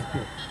अंदाज से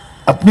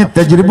अपने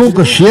तजुर्बों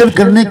को शेयर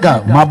करने का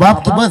माँ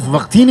बाप के पास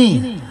वक्त ही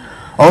नहीं।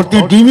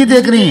 औरतें टीवी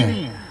देख रही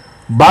हैं,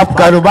 बाप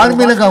कारोबार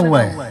में लगा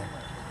हुआ है,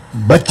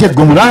 बच्चे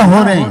गुमराह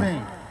हो रहे हैं।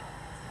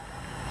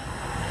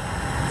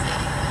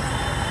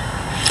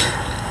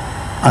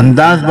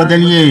 अंदाज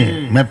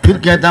बदलिए। मैं फिर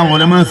कहता हूं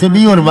उलमा से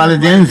भी और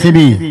वालिदैन से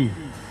भी,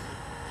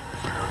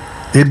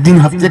 एक दिन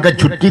हफ्ते का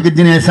छुट्टी के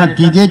दिन ऐसा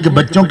कीजिए कि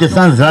बच्चों के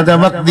साथ ज्यादा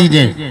वक्त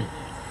दीजिए।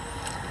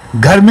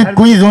 घर में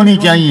क्विज होनी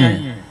चाहिए,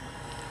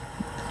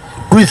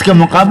 क्विज का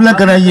मुकाबला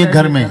कराइए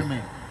घर में।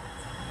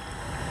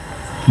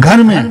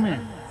 घर में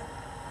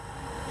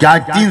क्या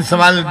 3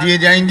 सवाल दिए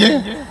जाएंगे,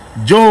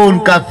 जो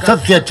उनका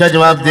सबसे अच्छा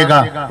जवाब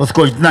देगा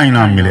उसको इतना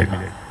इनाम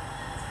मिलेगा।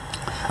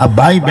 अब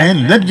भाई बहन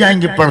लग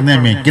जाएंगे पढ़ने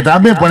में,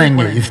 किताबें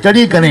पढ़ेंगे,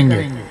 स्टडी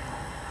करेंगे,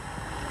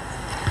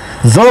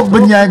 ज़ौक़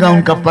बन जाएगा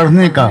उनका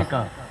पढ़ने का।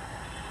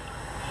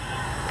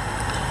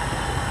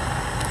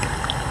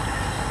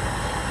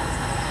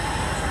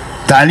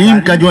 तालीम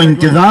का जो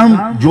इंतजाम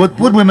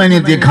जोधपुर में मैंने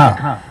देखा,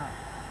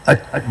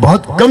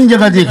 बहुत कम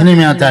जगह देखने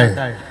में आता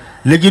है,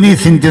 लेकिन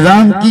इस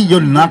इंतजाम की जो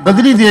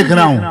नाकदरी देख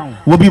रहा हूं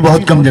वो भी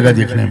बहुत कम जगह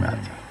देखने में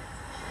आती है।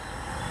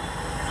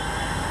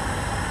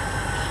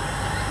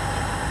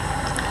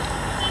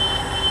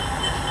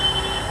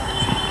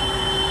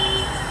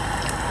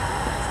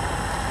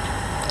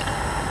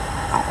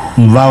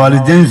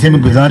 वालिदैन से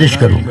मैं गुजारिश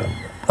करूंगा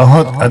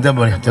बहुत अदब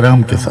और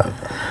एहतराम के साथ,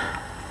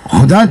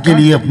 खुदा के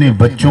लिए अपने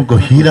बच्चों को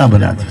हीरा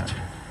बना दीजिए।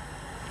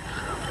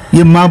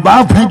 ये माँ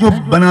बाप हैं जो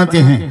बनाते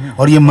हैं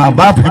और ये माँ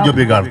बाप हैं जो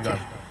बिगाड़ते हैं।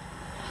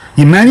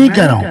 ये मैं नहीं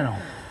कह रहा हूं,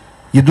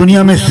 ये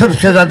दुनिया में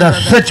सबसे ज्यादा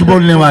सच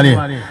बोलने वाले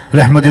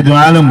रहमत दो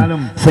आलम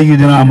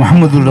सैयदना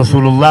मुहम्मद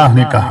रसूलुल्लाह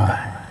ने कहा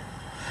है,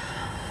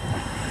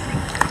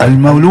 अल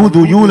मौलूद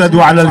यूलद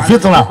अलल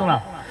फितरा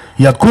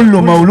या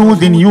कुल्लु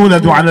मौलूदिन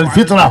यूलद अलल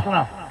फितरा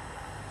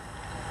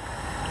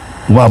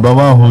व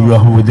अबवाहु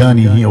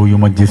यहूदानिही औ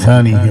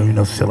युमज्जिसानिही औ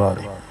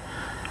युनस्सिरानिही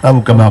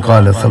अब कमा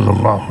क़ाल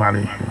सल्लल्लाहु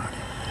अलैहि वसल्लम।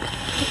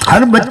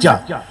 हर बच्चा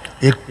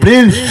एक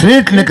प्लेन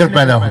स्लेट लेकर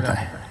पैदा होता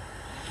है।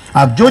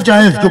 आप जो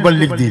चाहे इसके ऊपर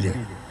लिख दीजिए,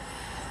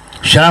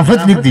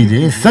 शराफत लिख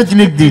दीजिए, सच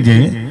लिख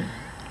दीजिए,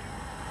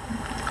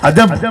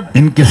 अदब,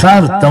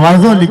 इंकिसार,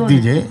 तवाज़ो लिख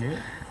दीजिए,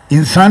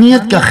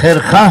 इंसानियत का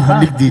खैरखाह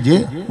लिख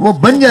दीजिए, वो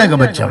बन जाएगा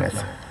बच्चा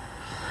वैसा।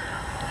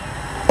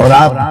 और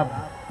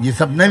आप ये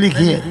सब न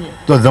लिखिए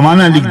तो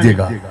जमाना लिख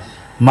देगा,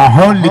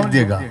 माहौल लिख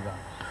देगा,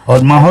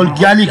 और माहौल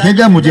क्या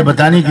लिखेगा मुझे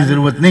बताने की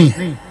जरूरत नहीं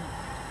है।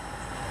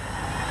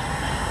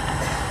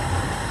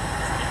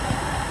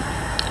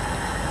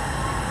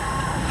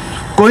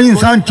 कोई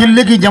इंसान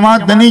चिल्ले की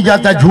जमात में नहीं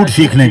जाता झूठ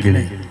सीखने के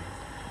लिए,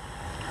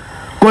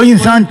 कोई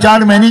इंसान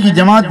 4 महीने की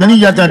जमात में नहीं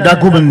जाता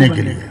डाकू बनने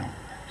के लिए।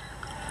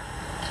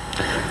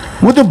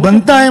 वो तो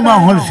बनता है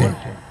माहौल से।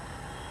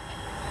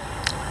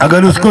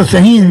 अगर उसको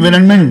सही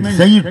एनवायरनमेंट,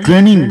 सही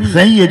ट्रेनिंग,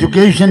 सही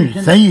एजुकेशन,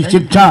 सही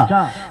शिक्षा,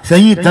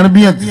 सही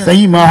तरबियत,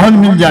 सही माहौल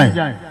मिल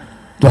जाए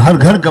तो हर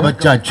घर का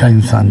बच्चा अच्छा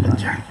इंसान बन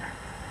जाए।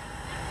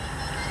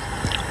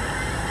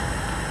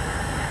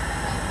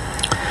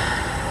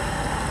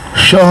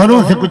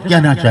 शोहरों से कुछ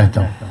कहना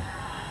चाहता हूं।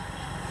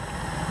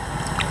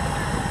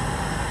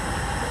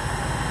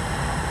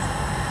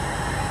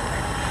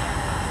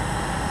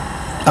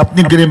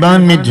 अपने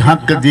गिरबान में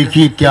झांक कर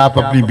देखिए कि आप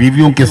अपनी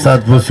बीवियों के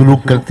साथ वो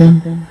सलूक करते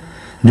हैं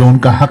जो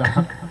उनका हक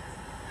है।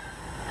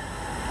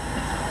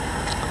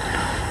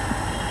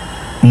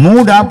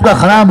 मूड आपका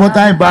खराब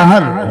होता है,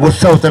 बाहर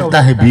गुस्सा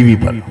उतरता है बीवी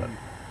पर।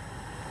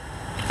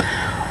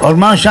 और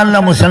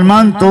माशाल्लाह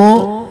मुसलमान तो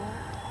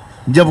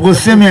जब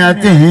गुस्से में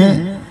आते हैं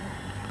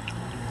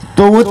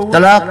तो वो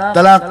तलाक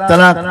तलाक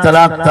तलाक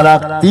तलाक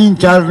तलाक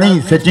 3-4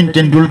 नहीं, सचिन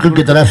तेंदुलकर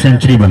की तरह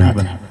सेंचुरी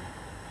बनाते हैं।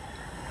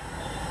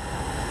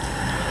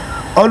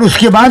 और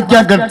उसके बाद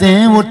क्या करते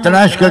हैं, वो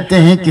तलाश करते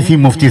हैं किसी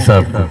मुफ्ती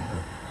साहब को,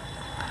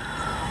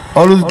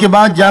 और उसके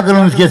बाद जाकर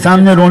उनके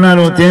सामने रोना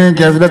रोते हैं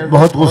कि हजरत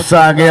बहुत गुस्सा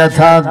आ गया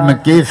था, मैं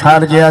केस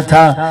हार गया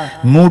था,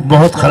 मूड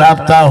बहुत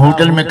खराब था,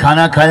 होटल में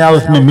खाना खाया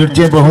उसमें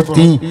मिर्चें बहुत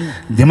थी,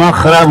 दिमाग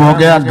खराब हो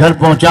गया, घर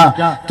पहुंचा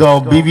तो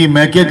बीवी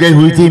मैके गई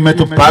हुई थी, मैं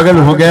तो पागल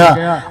हो गया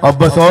और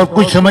बस और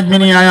कुछ समझ में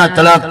नहीं आया,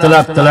 तलाक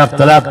तलाक तलाक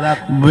तलाक।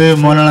 वे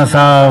मौलाना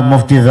साहब,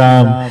 मुफ्ती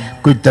साहब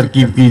कुछ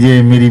तरकीब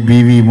कीजिए, मेरी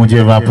बीवी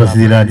मुझे वापस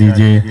दिला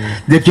दीजिए।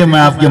 देखिए मैं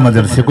आपके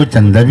मदरसे को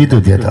चंदा भी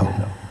तो देता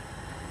हूँ,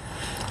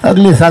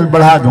 अगले साल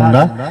बढ़ा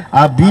दूंगा,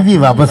 आप बीवी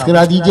वापस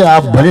करा दीजिए,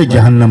 आप भले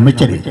जहन्नम में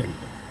चले जाइए।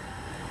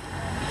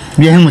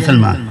 ये है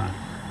मुसलमान।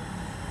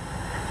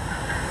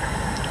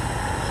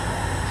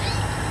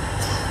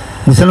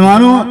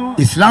 मुसलमानों,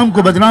 इस्लाम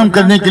को बदनाम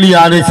करने के लिए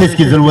आरएसएस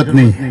की जरूरत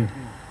नहीं है।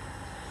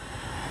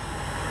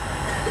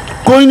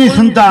 कोई नहीं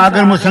सुनता।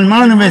 अगर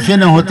मुसलमान वैसे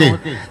न होते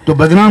तो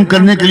बदनाम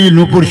करने के लिए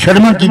नूपुर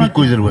शर्मा की भी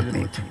कोई जरूरत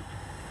नहीं थी।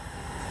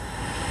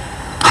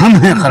 हम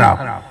हैं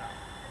खराब।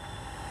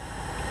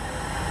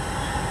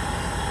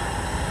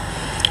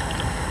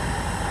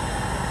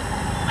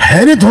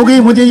 हैरत हो गई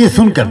मुझे ये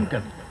सुनकर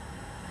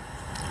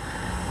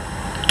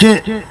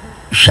कि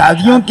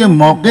शादियों के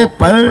मौके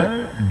पर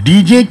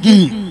डीजे की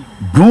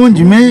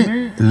गूंज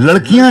में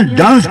लड़कियां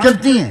डांस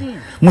करती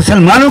हैं,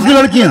 मुसलमानों की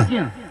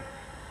लड़कियां।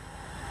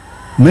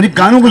 मेरे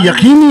कानों को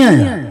यकीन नहीं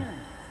आया।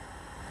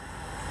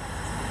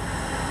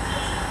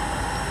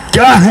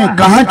 क्या है,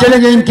 कहां चले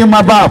गए इनके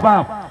माँ बाप?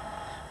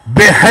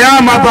 बेहया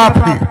माँ बाप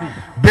हैं,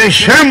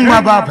 बेशर्म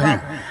माँ बाप हैं।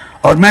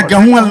 और मैं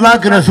कहूँ अल्लाह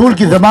के रसूल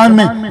की जबान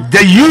में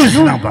दयूस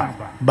माँ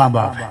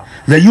बाप है।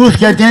 दयूस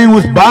कहते हैं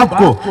उस बाप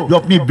को जो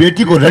अपनी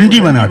बेटी को रंडी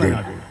बना दे।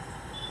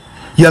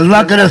 ये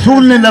अल्लाह के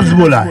रसूल ने लफ्ज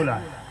बोला है।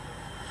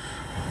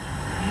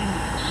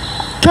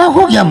 क्या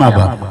हो गया माँ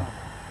बाप?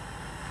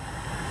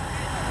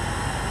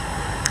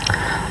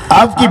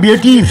 आपकी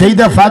बेटी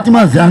सईदा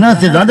फातिमा ज़हरा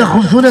से ज्यादा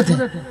खूबसूरत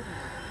है,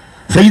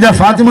 सईदा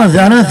फातिमा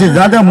ज़हरा से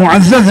ज्यादा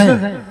मुअज़्ज़ज़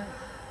है।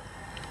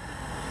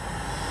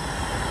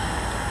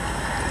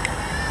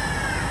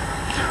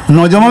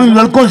 नौजवान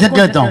लड़कों से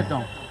कहता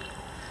हूं,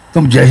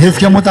 तुम जहेज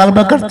का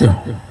मुतालबा करते हो,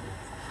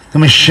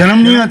 तुम्हें शर्म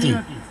नहीं आती?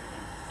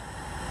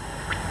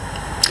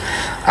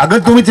 अगर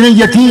तुम इतने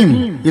यतीम,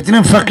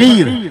 इतने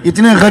फकीर,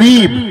 इतने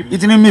गरीब,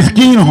 इतने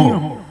मिस्कीन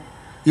हो,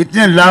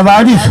 इतने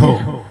लावारिस हो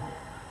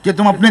कि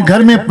तुम अपने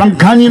घर में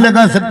पंखा नहीं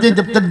लगा सकते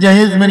जब तक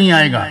जहेज में नहीं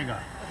आएगा,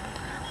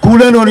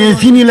 कूलर और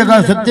एसी नहीं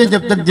लगा सकते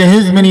जब तक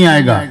जहेज में नहीं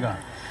आएगा,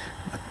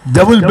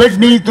 डबल बेड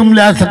नहीं तुम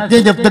ला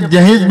सकते जब तक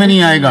जहेज में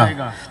नहीं आएगा,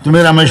 तो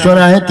मेरा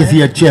मशवरा है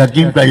किसी अच्छे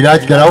हकीम का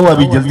इलाज कराओ,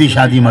 अभी जल्दी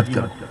शादी मत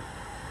करो।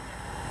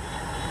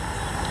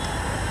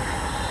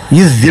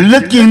 ये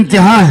जिल्लत की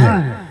इंतहा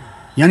है।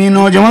 यानी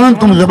नौजवान,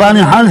 तुम ज़बान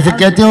हाल से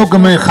कहते हो कि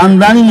मैं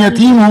खानदानी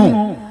यतीम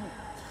हूं,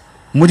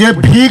 मुझे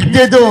भीख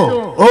दे दो।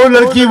 ओ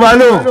लड़की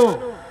वालों,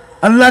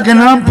 अल्लाह के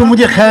नाम पे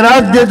मुझे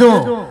खैरात दे दो।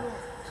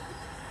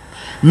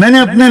 मैंने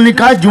अपने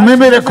निकाह जुमे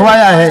में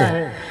रखवाया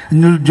है,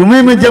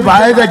 जुमे में जब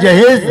आएगा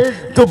जहेज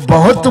तो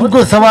बहुत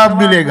तुमको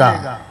सवाब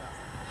मिलेगा।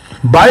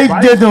 बाइक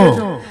दे दो,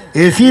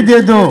 एसी दे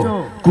दो,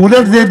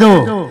 कूलर दे दो।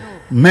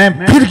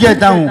 मैं फिर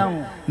कहता हूं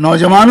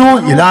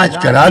नौजवानों, इलाज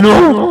करा लो,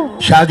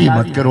 शादी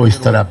मत करो।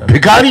 इस तरह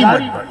भिखारी मत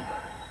बनो।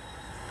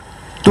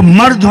 तुम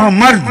मर्द हो,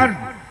 मर्द।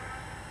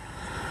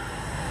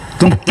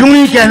 तुम क्यों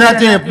नहीं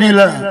कहलाते अपने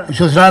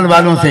ससुराल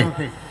वालों से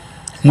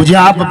मुझे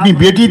आप अपनी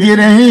बेटी दे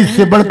रहे हैं,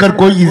 इससे बढ़कर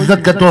कोई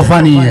इज्जत का तोहफा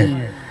नहीं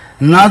है।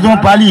 नाजों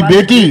पाली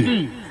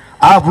बेटी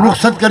आप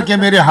रुखसत करके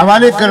मेरे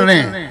हवाले कर रहे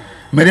हैं,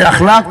 मेरे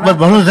अखलाक पर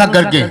भरोसा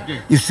करके,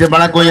 इससे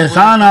बड़ा कोई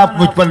एहसान आप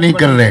मुझ पर नहीं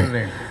कर रहे।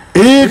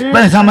 एक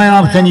पैसा मैं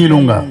आपसे नहीं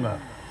लूंगा,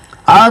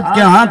 आपके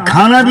यहां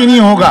खाना भी नहीं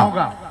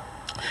होगा,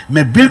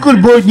 मैं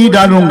बिल्कुल बोझ नहीं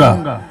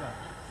डालूंगा।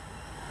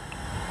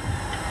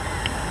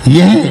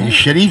 यह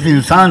शरीफ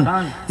इंसान,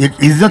 एक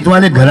इज्जत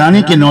वाले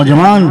घराने के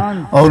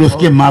नौजवान और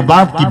उसके माँ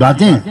बाप की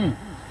बातें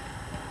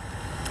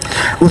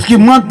उसकी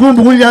माँ क्यों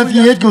भूल जाती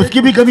है कि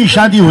उसकी भी कभी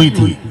शादी हुई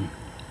थी?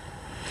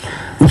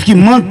 उसकी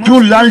माँ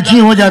क्यों लालची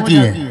हो जाती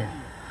है?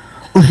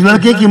 उस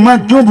लड़के की माँ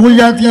क्यों भूल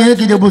जाती है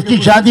कि जब उसकी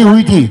शादी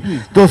हुई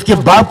थी तो उसके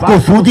बाप को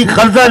सूदी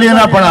कर्जा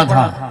लेना पड़ा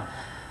था?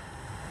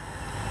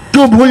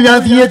 क्यों भूल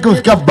जाती है कि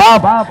उसका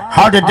बाप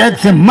हार्ट अटैक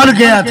से मर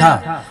गया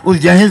था उस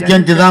जहेज के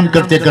इंतजाम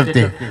करते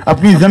करते,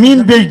 अपनी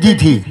जमीन बेच दी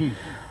थी?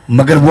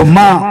 मगर वो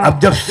माँ अब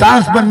जब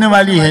सास बनने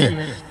वाली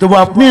है तो वो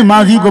अपने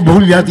माजी को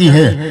भूल जाती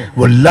है,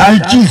 वो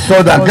लालची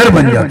सौदागर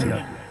बन जाती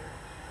है।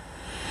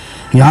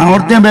 यहां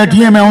औरतें बैठी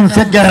हैं, मैं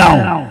उनसे कह रहा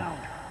हूं,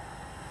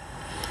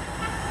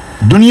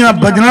 दुनिया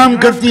बदनाम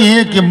करती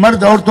है कि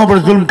मर्द औरतों पर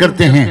जुल्म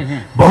करते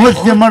हैं,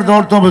 बहुत से मर्द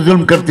औरतों पर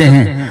जुल्म करते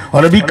हैं।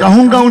 और अभी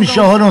कहूंगा उन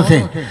शौहरों से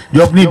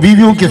जो अपनी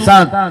बीवियों के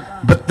साथ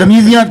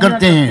बदतमीजियां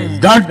करते हैं,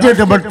 डांटते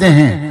डपटते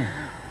हैं,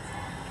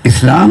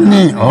 इस्लाम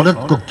ने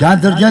औरत को क्या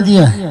दर्जा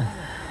दिया है,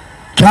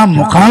 क्या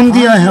मुकाम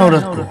दिया है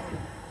औरत को।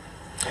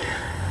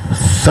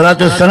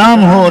 सलातो सलाम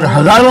हो और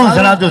हजारों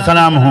सलातो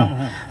सलाम हो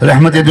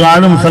रहमत दो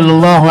आलम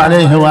सल्लल्लाहु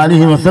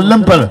अलैहि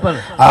वसल्लम पर।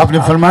 आपने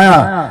फरमाया,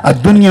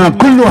 अद्दुनिया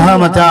कुल्लुहा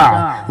मता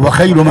व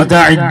खैरु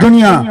मताइ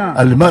दुनिया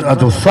अल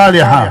मरअतु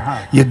सालिहा।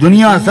 ये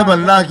दुनिया सब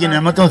अल्लाह की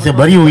नेमतों से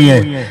भरी हुई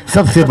है,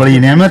 सबसे बड़ी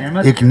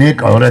नेमत एक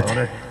नेक औरत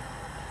है।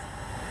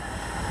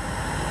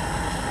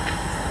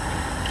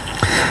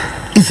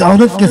 इस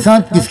औरत के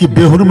साथ किसकी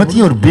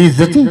बेहुरमती और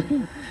बेइज्जती,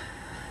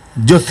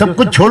 जो सब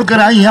कुछ छोड़कर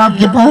आई है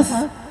आपके पास।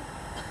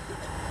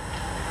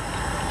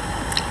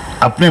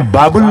 अपने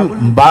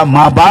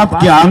माँ बाप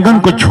के आंगन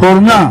को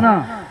छोड़ना,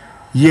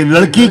 ये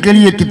लड़की के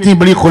लिए कितनी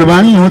बड़ी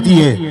कुर्बानी होती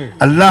है।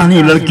 अल्लाह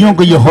ने लड़कियों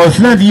को ये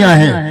हौसला दिया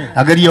है,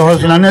 अगर ये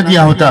हौसला न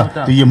दिया होता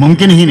तो ये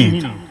मुमकिन ही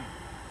नहीं था।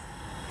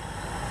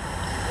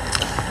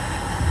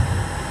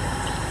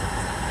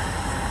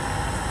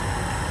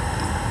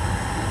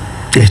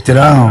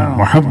 एहतराम,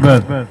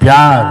 मोहब्बत,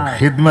 प्यार,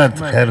 खिदमत,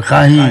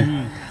 खैरखाही,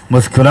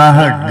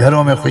 मुस्कुराहट,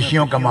 घरों में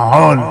खुशियों का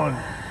माहौल,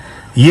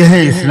 यह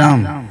है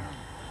इस्लाम।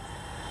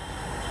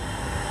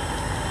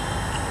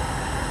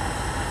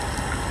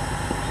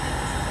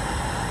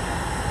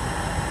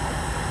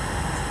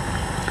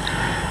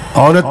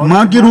 औरत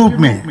माँ के रूप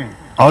में,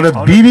 औरत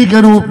बीवी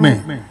के रूप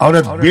में,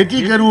 औरत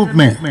बेटी के रूप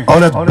में,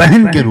 औरत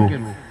बहन के रूप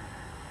में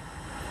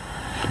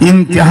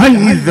इंतहाई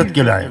इज्जत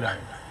के लायक है।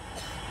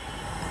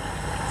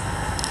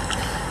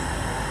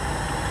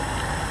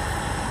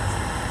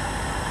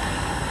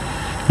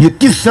 ये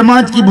किस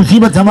समाज की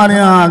मुसीबत हमारे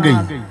यहाँ आ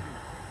गई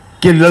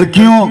कि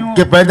लड़कियों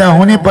के पैदा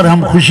होने पर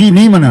हम खुशी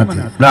नहीं मनाते।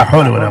 ला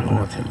हौल वला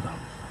कुव्वत इल्ला।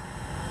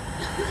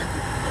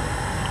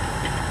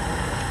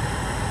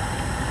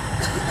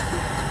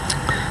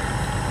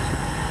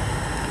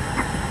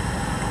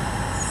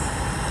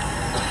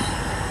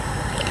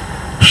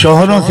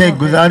 शौहरों से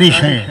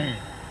गुजारिश है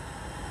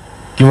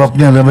कि वो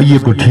अपने रवैये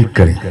को ठीक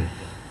करें,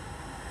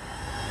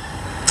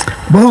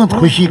 बहुत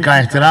खुशी का,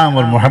 एहतराम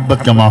और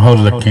मोहब्बत का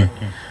माहौल रखें।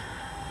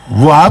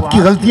 वो आपकी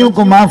गलतियों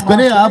को माफ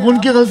करें, आप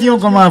उनकी गलतियों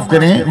को माफ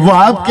करें। वो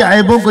आपके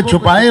ऐबों को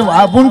छुपाएं,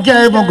 आप उनके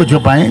ऐबों को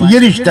छुपाएं। ये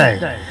रिश्ता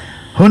है।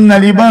 हुन्ना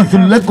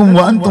लिबासुल लकुम व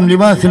अंतुम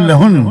लिबासुल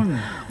लहुन।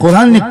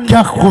 कुरान ने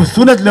क्या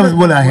खूबसूरत लफ्ज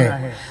बोला है।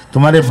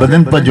 तुम्हारे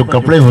बदन पर जो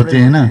कपड़े होते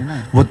हैं ना,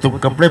 वो तो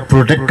कपड़े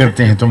प्रोटेक्ट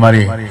करते हैं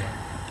तुम्हारे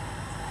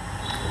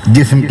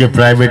जिस्म के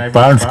प्राइवेट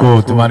पार्ट्स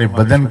को, तुम्हारे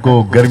बदन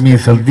को गर्मी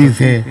सर्दी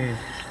से,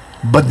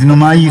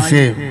 बदनुमाई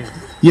से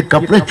ये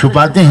कपड़े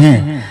छुपाते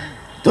हैं।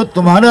 तो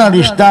तुम्हारा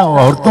रिश्ता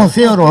औरतों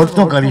से और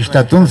औरतों का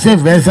रिश्ता तुमसे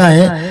वैसा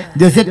है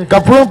जैसे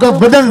कपड़ों का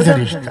बदन से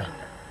रिश्ता।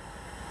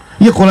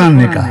 ये कुरान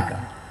ने कहा।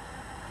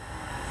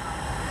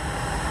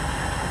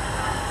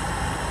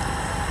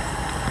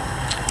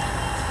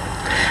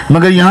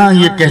 मगर यहां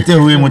ये कहते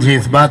हुए मुझे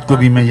इस बात को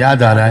भी मैं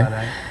याद आ रहा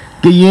है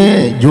कि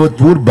ये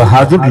जोधपुर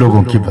बहादुर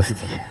लोगों की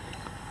बस्ती है,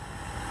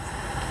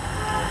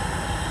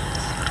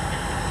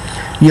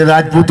 ये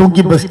राजपूतों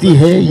की बस्ती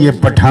है, ये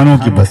पठानों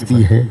की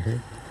बस्ती है।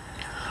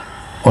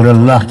 और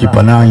अल्लाह की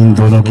पनाह इन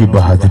दोनों की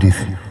बहादुरी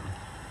से।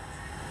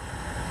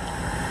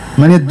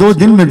 मैंने 2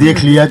 दिन में देख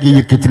लिया कि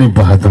ये कितने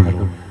बहादुर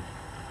लोग।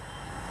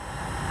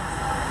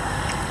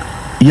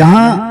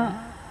 यहां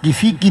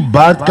किसी की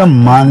बात का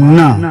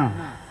मानना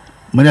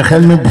मेरे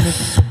ख्याल में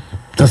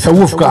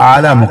तसव्वुफ का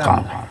आला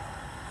मुकाम है।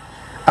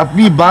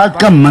 अपनी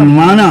बात का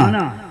मनवाना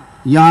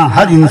यहां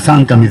हर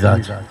इंसान का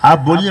मिजाज है। आप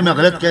बोलिए मैं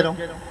गलत कह रहा हूं?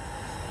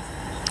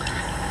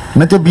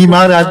 मैं तो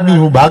बीमार आदमी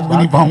हूं, भाग भी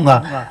नहीं पाऊंगा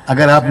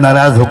अगर आप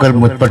नाराज होकर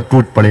मुझ पर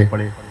टूट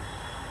पड़े।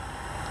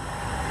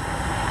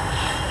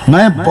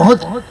 मैं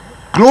बहुत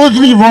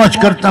क्लोजली वॉच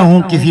करता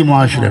हूं किसी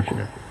मुआशरे को,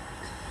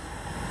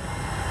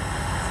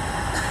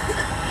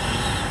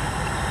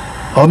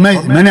 और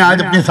मैंने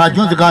आज अपने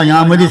साथियों से कहा,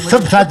 यहां मेरे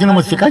सब साथियों ने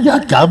मुझसे कहा यार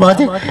क्या बात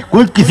है,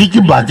 कोई किसी की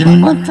बात नहीं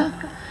मानता,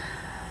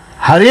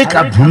 हर एक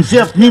अब हमसे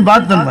अपनी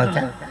बात बनवाता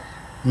है।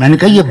 मैंने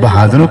कहा ये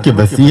बहादुरों की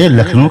बस्ती है,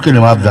 लखनऊ के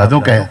नवाबजादों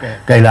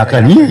का इलाका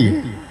नहीं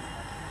है।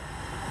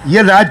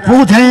 ये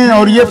राजपूत हैं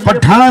और ये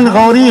पठान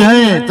गौरी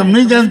हैं, तुम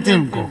नहीं जानते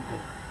उनको।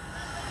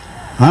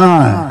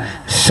 हाँ,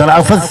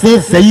 शराफत से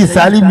सही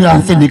सालिम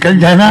यहां से निकल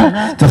जाना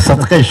तो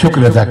सबका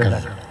शुक्र अदा करना।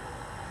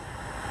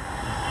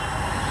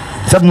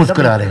 सब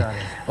मुस्कुरा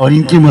रहे और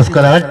इनकी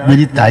मुस्कुराहट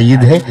मेरी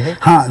तायीद है।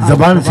 हाँ,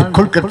 जबान से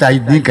खुलकर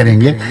तायीद नहीं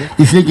करेंगे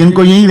इसलिए कि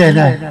इनको यही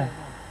रहना है।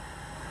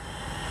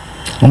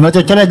 मैं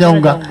तो चला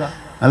जाऊंगा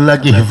अल्लाह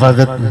की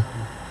हिफाजत में।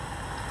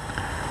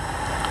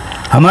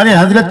 हमारे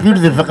हजरत पीर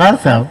ज़ुल्फ़िकार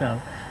साहब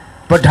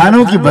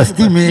पठानों की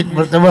बस्ती में एक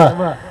मर्तबा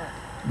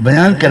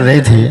बयान कर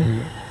रहे थे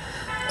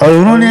और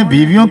उन्होंने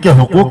बीवियों के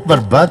हुकूक पर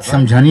बात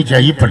समझानी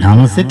चाहिए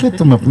पठानों से कि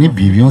तुम अपनी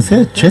बीवियों से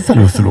अच्छे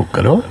से सलूक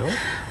करो,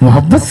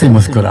 मोहब्बत से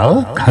मुस्कुराओ,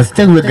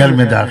 हंसते हुए घर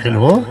में दाखिल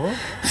हो,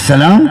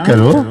 सलाम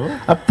करो।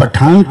 अब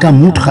पठान का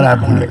मूड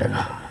खराब होने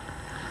लगा।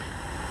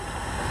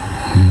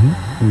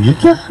 ये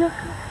क्या?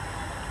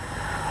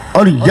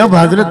 और जब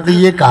हजरत ने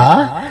ये कहा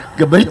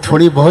कि भाई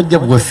थोड़ी बहुत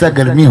जब गुस्सा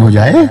गर्मी हो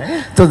जाए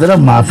तो जरा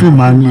माफी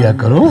मांग लिया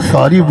करो,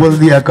 सॉरी बोल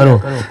दिया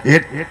करो।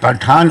 एक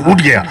पठान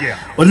उठ गया,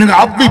 उसने कहा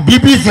अपनी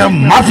बीबी से हम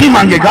माफी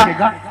मांगेगा,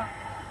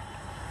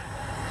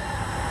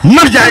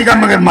 मर जाएगा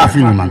मगर माफी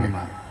नहीं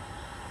मांगेगा।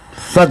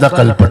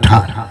 सदकल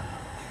पठान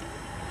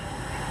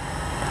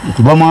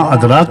वमा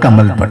अदरा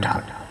कमल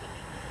पठान।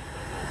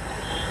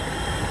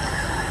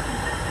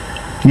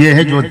 ये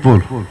है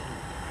जोधपुर।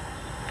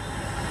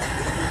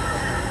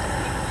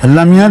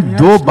 अल्लाह मियां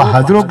 2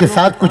 बहादुरों के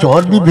साथ कुछ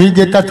और भी भेज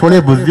देता, थोड़े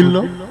बुज़दिल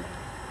लोग।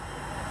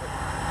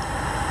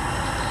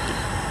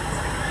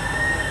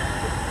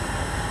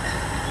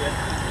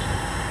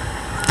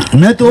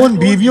 मैं तो उन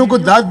बीवियों को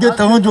दाद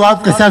देता हूं जो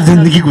आपके साथ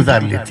जिंदगी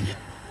गुजार लेती है।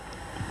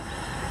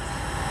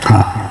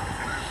 हाँ,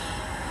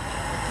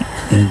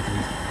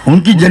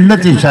 उनकी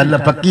जन्नत इंशाअल्लाह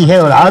पक्की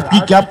है और आपकी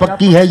क्या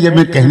पक्की है ये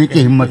मैं कहने की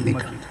हिम्मत नहीं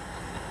करता।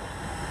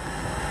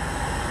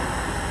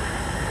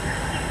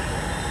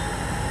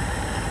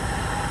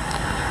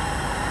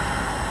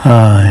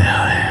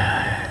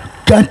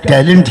 क्या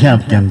टैलेंट है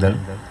आपके अंदर,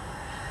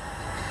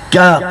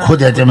 क्या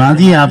खुद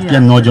एतमादी है आपके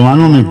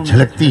नौजवानों में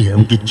झलकती है।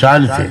 उनकी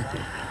चाल से,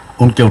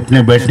 उनके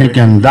उठने बैठने के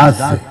अंदाज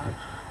से,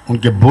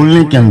 उनके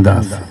बोलने के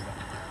अंदाज से,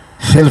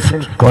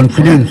 सेल्फ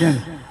कॉन्फिडेंस,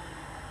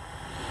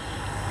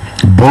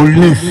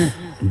 बोल्डनेस,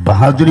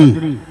 बहादुरी,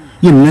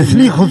 ये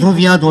नस्ली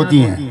खुसूसियात होती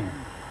हैं,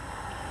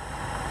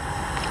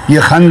 ये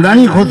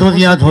खानदानी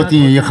खुसूसियात होती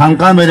हैं। ये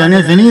खानकाह में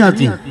रहने से नहीं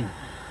आती,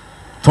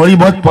 थोड़ी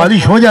बहुत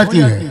पॉलिश हो जाती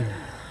है,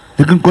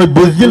 लेकिन कोई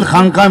बुज़दिल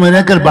खानकाह में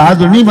रहकर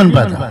बहादुर नहीं बन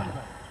पाता।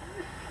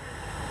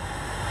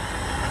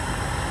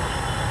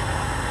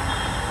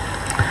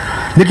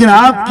 लेकिन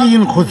आपकी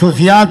इन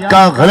खुसूसियात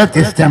का गलत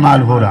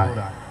इस्तेमाल हो रहा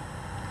है,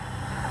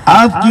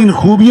 आपकी इन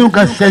खूबियों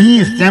का सही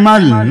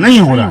इस्तेमाल नहीं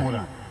हो रहा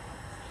है।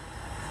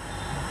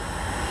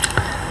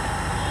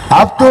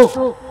 आप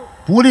तो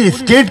पूरे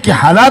स्टेट के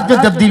हालात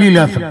में तब्दीली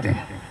ला सकते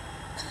हैं।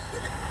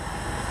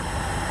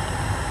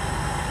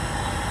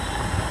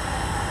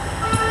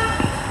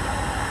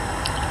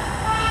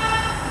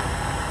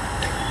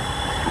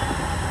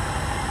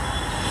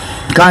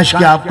 काश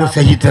कि आपको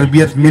सही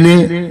तरबियत मिले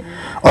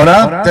और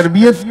आप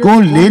तरबियत को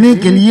लेने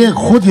के लिए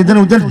खुद इधर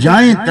उधर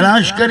जाएं,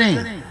 तलाश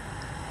करें।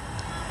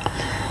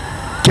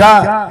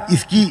 क्या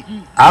इसकी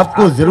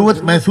आपको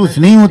जरूरत महसूस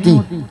नहीं होती?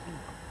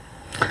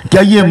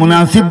 क्या ये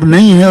मुनासिब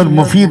नहीं है और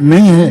मुफीद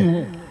नहीं है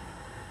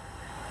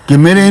कि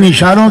मेरे इन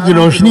इशारों की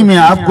रोशनी में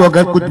आपको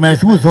अगर कुछ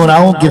महसूस हो रहा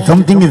हो कि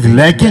समथिंग इज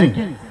लैकिंग,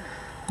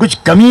 कुछ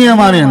कमी है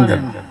हमारे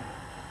अंदर,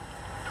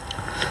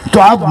 तो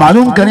आप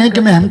मालूम करें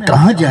कि हम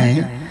कहाँ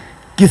जाएं,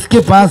 किसके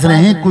पास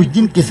रहें, कुछ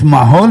दिन किस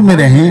माहौल में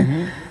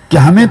रहें कि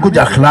हमें कुछ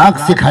अखलाक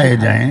सिखाए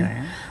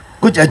जाएं,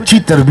 कुछ अच्छी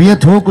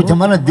तरबियत हो, कुछ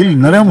हमारा दिल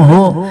नरम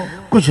हो,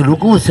 कुछ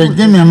रुकू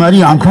सजदे में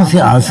हमारी आंखों से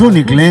आंसू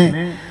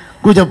निकलें,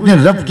 कुछ अपने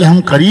रब के हम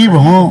करीब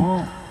हों,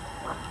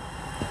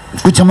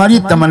 कुछ हमारी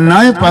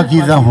तमन्नाएं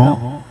पाकीज़ा हों।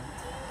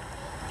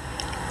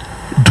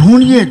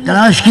 ढूंढिए,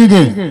 तलाश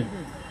कीजिए।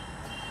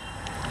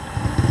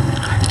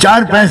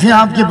 4 पैसे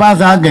आपके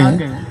पास आ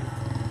गए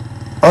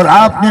और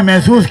आपने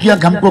महसूस किया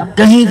कि हमको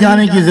कहीं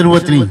जाने की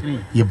जरूरत नहीं,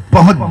 ये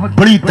बहुत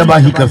बड़ी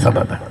तबाही का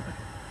सबब है।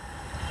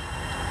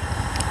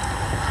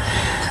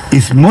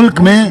 इस मुल्क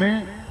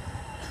में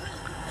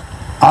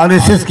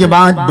आरएसएस के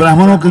बाद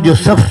ब्राह्मणों की जो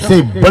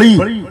सबसे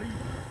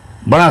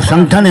बड़ा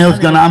संगठन है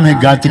उसका नाम है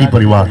गायत्री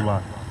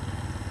परिवार।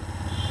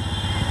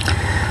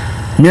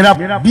 मेरा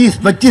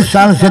 20-25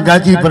 साल से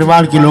गायत्री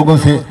परिवार के लोगों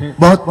से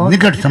बहुत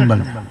निकट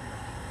संबंध है।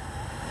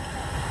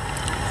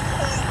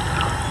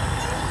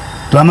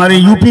 तो हमारे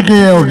यूपी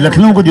के और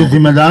लखनऊ के जो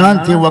जिम्मेदारान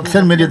थे वो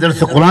अक्सर मेरे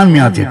दर्स कुरान में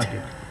आते थे,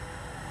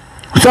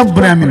 सब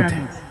ब्राह्मण थे।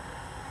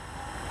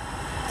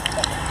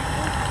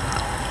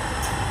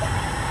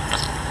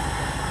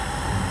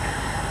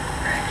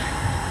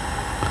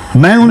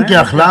 मैं उनके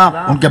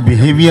अखलाक, उनका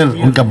बिहेवियर,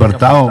 उनका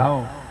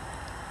बर्ताव,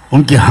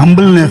 उनकी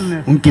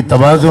हम्बलनेस, उनकी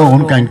तवाज़ो,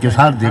 उनका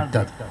इंकिसार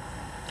देखता था।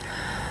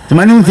 तो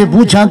मैंने उनसे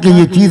पूछा कि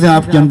ये चीज़ें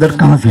आपके अंदर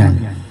कहाँ से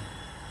आई?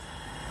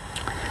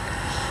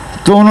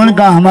 तो उन्होंने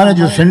कहा हमारा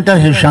जो सेंटर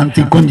है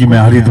शांति कुंज में,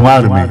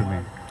 हरिद्वार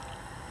में,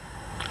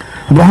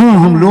 वहाँ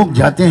हम लोग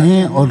जाते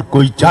हैं और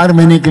कोई 4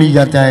 महीने के लिए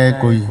जाता है,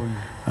 कोई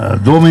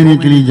 2 महीने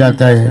के लिए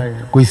जाता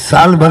है, कोई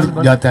साल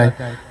भर जाता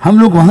है। हम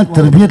लोग वहाँ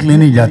तरबियत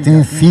लेने जाते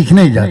हैं,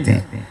 सीखने जाते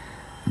हैं,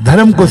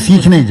 धर्म को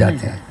सीखने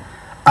जाते हैं,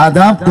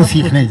 आदाब को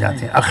सीखने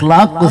जाते हैं,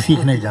 अखलाक को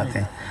सीखने जाते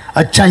हैं,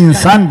 अच्छा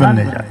इंसान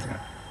बनने जाते हैं।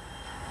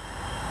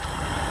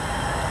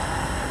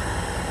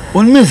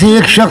 उनमें से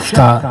एक शख्स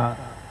था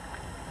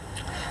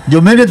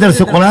जो मेरे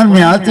दर्स कुरान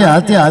में आते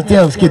आते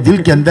उसके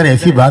दिल के अंदर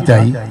ऐसी बात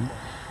आई,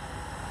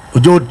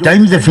 जो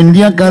टाइम्स ऑफ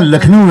इंडिया का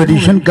लखनऊ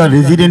एडिशन का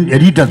रेजिडेंट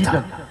एडिटर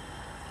था।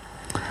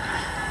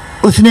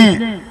 उसने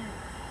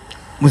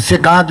मुझसे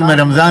कहा कि मैं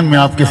रमज़ान में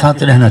आपके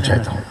साथ रहना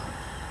चाहता हूँ।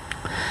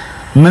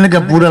 मैंने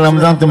कहा पूरा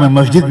रमज़ान तो मैं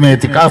मस्जिद में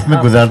एतिकाफ में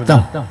गुजारता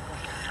हूँ,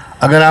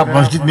 अगर आप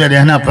मस्जिद में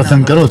रहना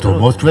पसंद करो तो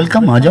मोस्ट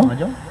वेलकम, आ जाओ।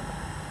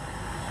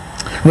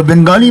 वो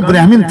बंगाली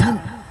ब्राह्मण था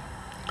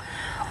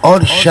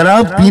और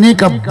शराब पीने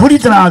का बुरी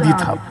तरह आदी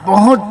था,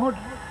 बहुत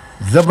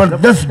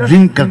जबरदस्त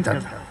ड्रिंक करता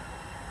था।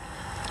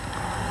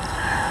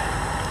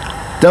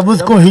 तब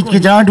उसको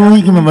हिचकिचाहट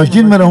हुई कि मैं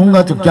मस्जिद में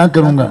रहूंगा तो क्या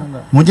करूंगा।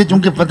 मुझे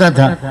चूंकि पता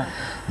था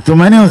तो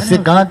मैंने उससे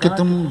कहा कि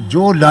तुम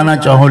जो लाना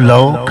चाहो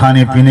लाओ,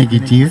 खाने पीने की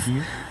चीज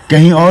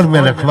कहीं और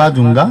मैं रखवा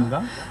दूंगा,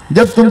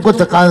 जब तुमको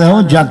तकाजा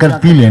हो जाकर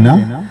पी लेना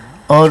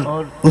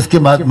और उसके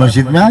बाद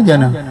मस्जिद में आ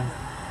जाना।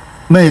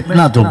 मैं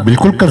इतना तो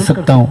बिल्कुल कर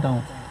सकता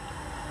हूँ।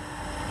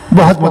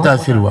 बहुत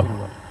मुतासिर हुआ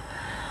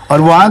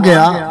और वो आ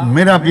गया।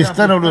 मेरा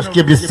बिस्तर और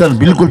उसके बिस्तर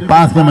बिल्कुल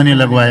पास में मैंने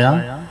लगवाया।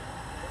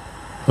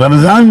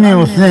 रमजान में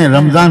उसने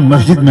रमजान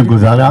मस्जिद में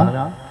गुजारा।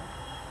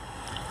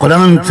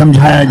 कुरान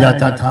समझाया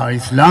जाता था,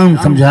 इस्लाम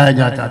समझाया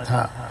जाता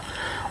था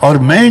और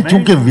मैं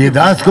चूंकि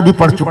वेदास को भी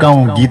पढ़ चुका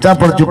हूँ, गीता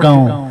पढ़ चुका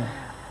हूँ,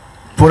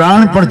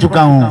 पुराण पढ़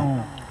चुका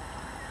हूँ,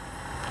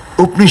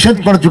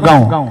 उपनिषद पढ़ चुका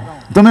हूँ,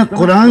 तो मैं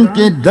कुरान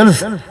के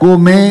दर्स को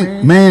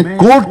मैं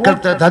कोट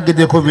करता था कि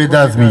देखो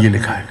वेदास में ये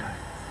लिखा है।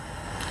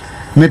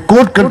 मैं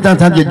कोट करता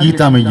था कि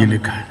गीता में ये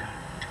लिखा है।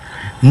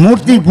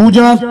 मूर्ति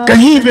पूजा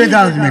कहीं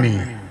वेदास में नहीं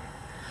है।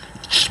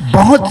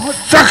 बहुत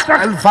सख्त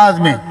अल्फाज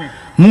में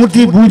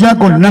मूर्ति पूजा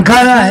को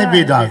नकारा है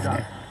वेदास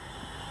ने,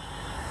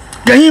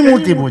 कहीं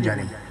मूर्ति पूजा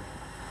नहीं।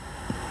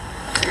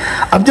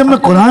 अब जब मैं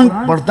कुरान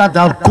पढ़ता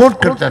था और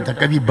कोट करता था,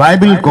 कभी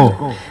बाइबल को,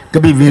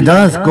 कभी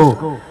वेदास को,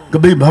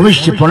 कभी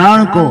भविष्य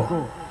पुराण को,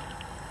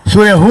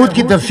 सूरह हूद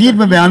की तफसीर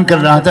में बयान कर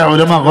रहा था,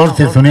 उलमा गौर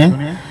से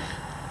सुने।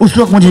 उस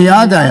वक्त मुझे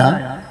याद आया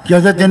कि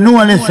हज़रत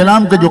नूह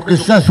अलैहिस्सलाम का जो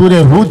किस्सा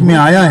सूरह हूद में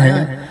आया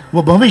है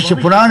वो भविष्य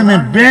पुराण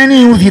में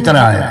बेनी उसी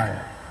तरह आया है।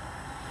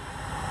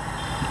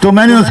 तो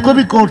मैंने उसको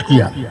भी कोट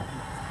किया।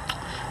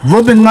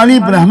 वो बंगाली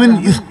ब्राह्मण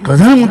इस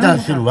कदर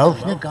मुतासिर हुआ,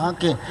 उसने कहा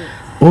कि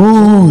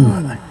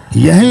ओह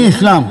यही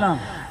इस्लाम।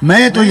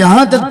 मैं तो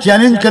यहाँ तक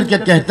चैलेंज करके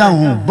कहता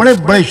हूँ, बड़े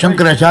बड़े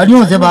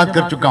शंकराचार्यों से बात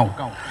कर चुका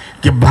हूँ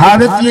कि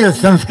भारतीय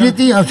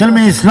संस्कृति असल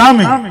में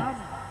इस्लाम है।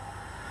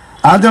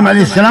 आदम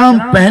अलैहिस्सलाम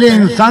पहले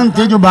इंसान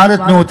थे जो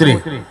भारत में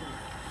उतरे।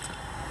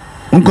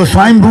 उनको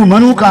स्वयंभू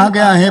मनु कहा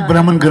गया है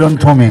ब्राह्मण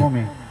ग्रंथों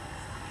में।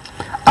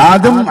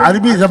 आदम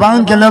अरबी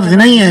जबान के लफ्ज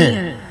नहीं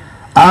है,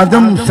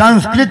 आदम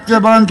संस्कृत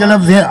जबान का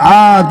लफ्ज है,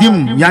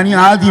 आदिम यानी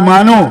आदि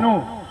मानो।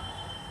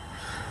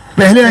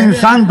 पहले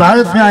इंसान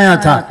भारत में आया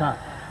था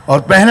और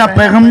पहला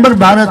पैगंबर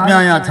भारत में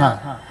आया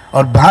था,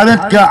 और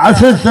भारत का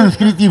असल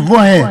संस्कृति वो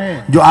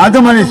है जो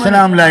आदम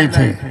अलैहिस्सलाम लाए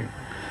थे।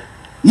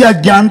 यह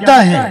अज्ञानता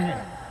है,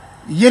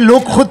 ये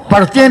लोग खुद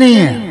पढ़ते नहीं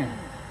हैं,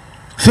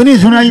 सुनी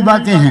सुनाई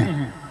बातें हैं,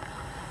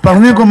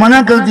 पढ़ने को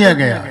मना कर दिया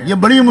गया। ये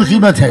बड़ी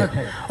मुसीबत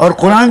है। और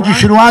कुरान की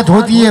शुरुआत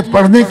होती है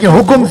पढ़ने के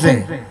हुक्म से।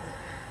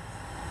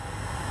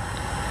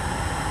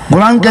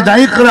 कुरान कहता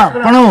है इक़रा,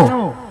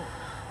 पढ़ो।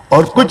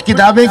 और कुछ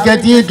किताबें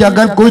कहती है कि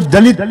अगर कोई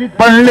दलित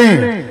पढ़ ले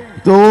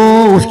तो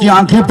उसकी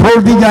आंखें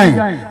फोड़ दी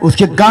जाएं,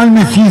 उसके कान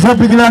में शीशा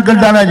पिघला कर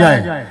डाला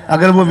जाए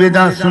अगर वो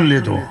वेदांत सुन ले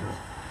तो।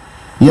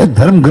 यह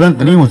धर्म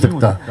ग्रंथ नहीं हो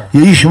सकता,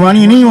 ये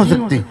ईशवाणी नहीं हो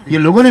सकती, ये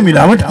लोगों ने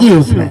मिलावट की है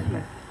उसमें।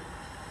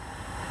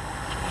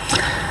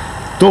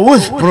 तो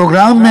उस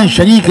प्रोग्राम में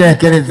शरीक रह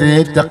कर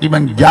थे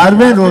तकरीबन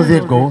 11वें रोजे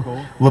को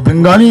वो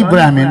बंगाली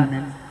ब्राह्मण,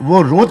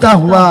 वो रोता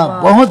हुआ,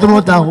 बहुत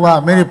रोता हुआ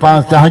मेरे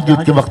पास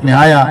तहज्जुद के वक्त में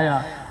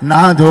आया,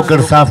 नहा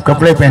धोकर साफ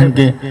कपड़े पहन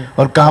के,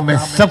 और कहा मैं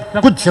सब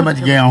कुछ समझ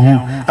गया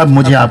हूं, अब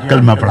मुझे आप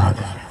कलमा पढ़ा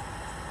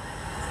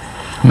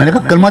दो। मैंने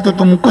कहा कलमा तो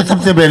तुमको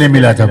सबसे पहले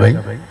मिला था भाई,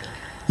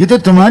 ये तो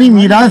तुम्हारी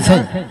मीरास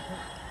है।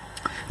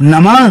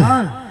 नमाज,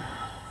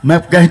 मैं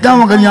कहता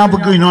हूं अगर यहाँ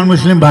पर कोई नॉन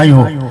मुस्लिम भाई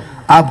हो,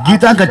 आप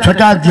गीता का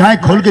 6वां अध्याय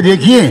खोल के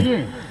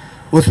देखिए,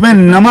 उसमें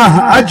नमाह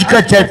अज का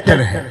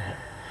चैप्टर है।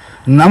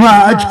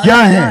 नमाह अज क्या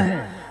है?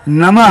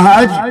 नमाह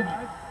अज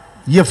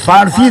ये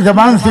फारसी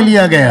जबान से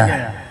लिया गया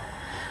है।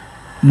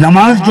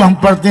 नमाज जो हम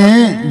पढ़ते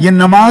हैं ये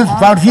नमाज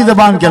फारसी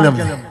जबान का लफ्ज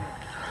है,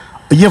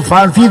 ये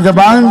फारसी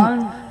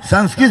जबान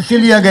संस्कृत से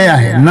लिया गया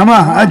है।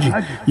 नमाह अज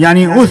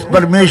यानी उस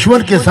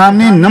परमेश्वर के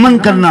सामने नमन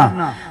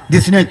करना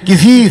जिसने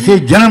किसी से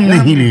जन्म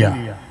नहीं लिया,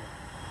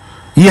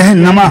 यह है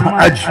नमाह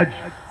अज।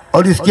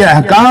 और इसके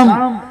अहकाम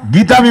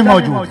गीता में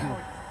मौजूद है।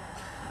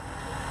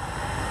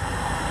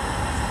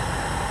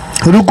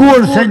 रुकू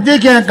और सजदे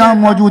के अहकाम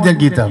मौजूद है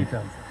गीता में।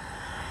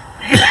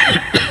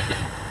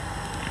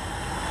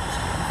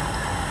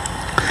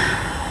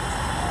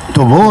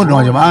 तो वो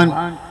नौजवान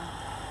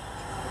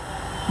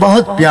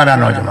बहुत प्यारा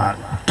नौजवान,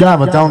 क्या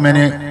बताऊं,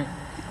 मैंने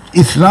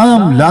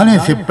इस्लाम लाने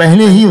से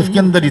पहले ही उसके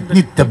अंदर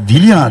इतनी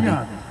तब्दीलियां आ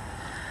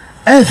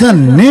गई। ऐसा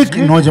नेक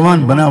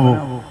नौजवान बना वो।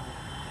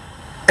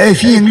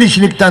 ऐसी इंग्लिश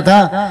लिखता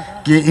था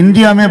कि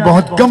इंडिया में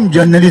बहुत कम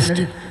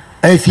जर्नलिस्ट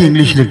ऐसी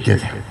इंग्लिश लिखते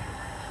थे।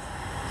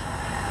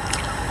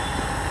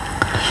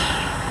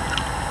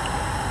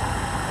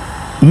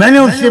 मैंने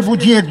उससे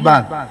पूछी एक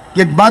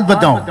बात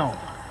बताओ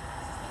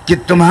कि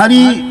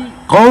तुम्हारी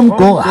कौम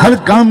को हर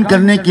काम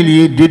करने के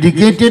लिए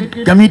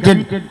डेडिकेटेड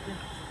कमिटेड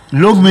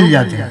लोग मिल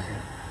जाते हैं।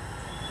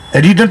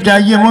 एडिटर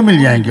चाहिए वो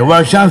मिल जाएंगे,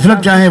 वाइस चांसलर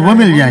चाहे वो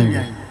मिल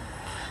जाएंगे,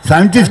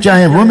 साइंटिस्ट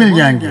चाहे वो मिल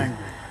जाएंगे,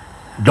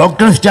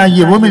 डॉक्टर्स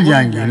चाहिए वो मिल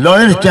जाएंगे,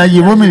 लॉयर्स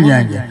चाहिए वो मिल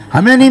जाएंगे,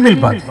 हमें नहीं मिल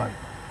पाता।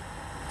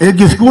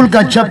 एक स्कूल का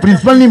अच्छा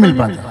प्रिंसिपल नहीं मिल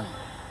पाता।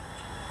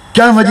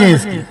 क्या वजह है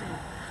इसकी?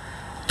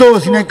 तो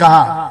उसने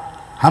कहा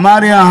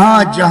हमारे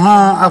यहाँ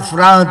जहाँ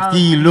अफराद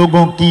की,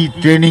 लोगों की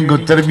ट्रेनिंग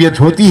और तरबियत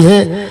होती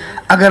है,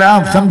 अगर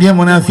आप समझे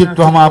मुनासिब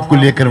तो हम आपको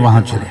लेकर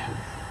वहां चले,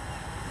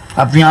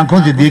 अपनी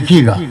आंखों से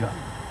देखिएगा।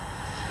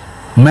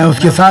 मैं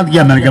उसके साथ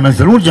गया, मैंने कहा मैं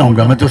जरूर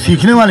जाऊंगा, मैं तो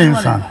सीखने वाले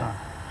इंसान।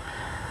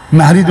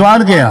 मैं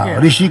हरिद्वार गया,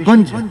 ऋषि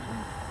कुंज,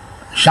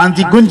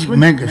 शांति कुंज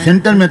में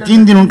सेंटर में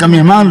 3 दिन उनका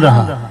मेहमान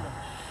रहा।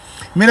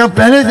 मेरा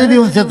पहले से भी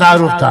उनसे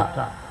तारुफ था।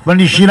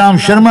 पंडित श्री राम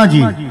शर्मा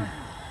जी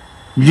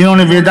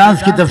जिन्होंने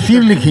वेदांत की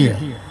तफसीर लिखी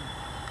है,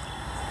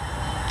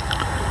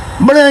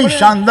 बड़े ही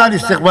शानदार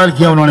इस्तकबाल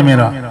किया उन्होंने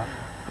मेरा।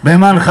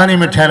 मेहमान खाने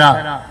में ठहरा,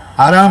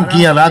 आराम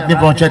किया, रात में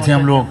पहुंचे थे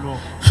हम लोग।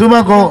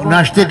 सुबह को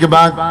नाश्ते के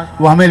बाद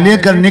वो हमें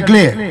लेकर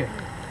निकले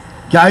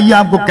कि आइए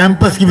आपको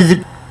कैंपस की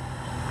विजिट।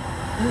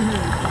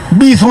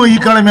 20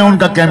 एकड़ में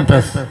उनका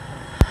कैंपस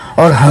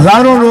और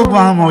हजारों लोग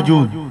वहां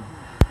मौजूद।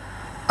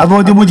 अब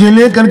वो जो मुझे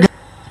लेकर गए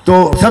तो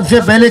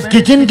सबसे पहले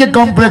किचन के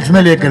कॉम्प्लेक्स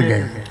में लेकर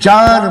गए,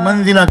 4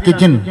 मंजिला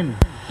किचन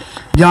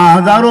जहां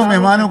हजारों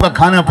मेहमानों का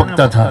खाना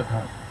पकता था।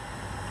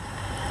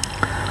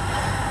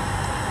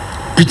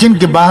 किचन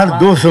के बाहर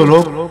 200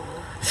 लोग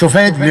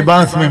सफेद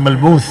लिबास में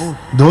मलबूस,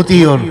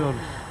 धोती और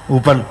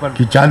ऊपर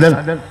की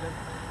चादर,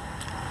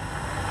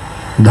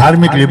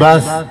 धार्मिक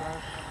लिबास,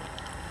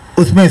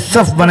 उसमें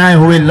सफ बनाए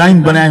हुए,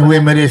 लाइन बनाए हुए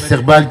मेरे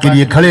इस्तकबाल के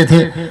लिए खड़े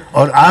थे।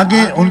 और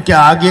उनके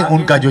आगे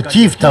उनका जो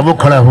चीफ था वो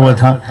खड़ा हुआ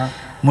था।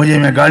 मुझे,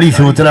 मैं गाड़ी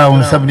से उतरा,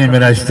 उन सब ने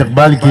मेरा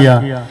इस्तकबाल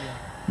किया,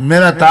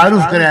 मेरा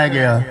तारुफ कराया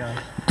गया।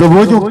 तो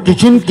वो जो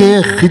किचन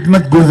के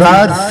खिदमत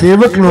गुजार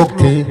सेवक लोग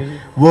थे,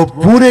 वो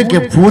पूरे के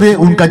पूरे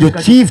उनका जो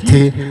चीफ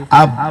थे,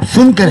 आप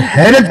सुनकर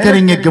हैरत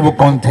करेंगे कि वो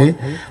कौन थे।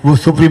 वो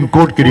सुप्रीम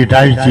कोर्ट के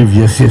रिटायर्ड चीफ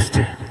जस्टिस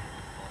थे।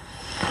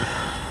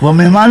 वो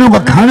मेहमानों का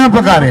खाना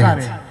पका रहे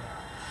थे,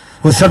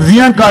 वो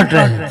सब्जियां काट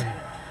रहे थे,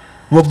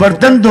 वो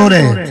बर्तन धो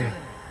रहे थे।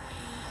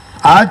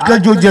 आजकल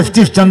जो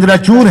जस्टिस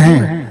चंद्रचूड़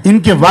हैं,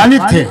 इनके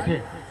वालिद थे।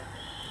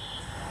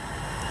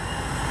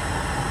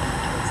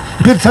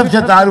 फिर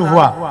सबसे तारुफ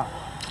हुआ,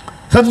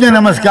 सबने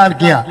नमस्कार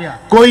किया।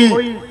 कोई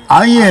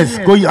IAS,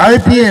 कोई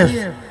IPS,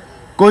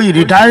 कोई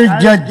रिटायर्ड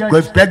जज,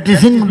 कोई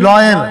प्रैक्टिसिंग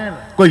लॉयर,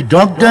 कोई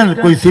डॉक्टर,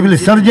 कोई सिविल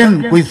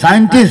सर्जन, कोई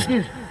साइंटिस्ट,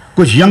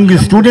 कुछ यंग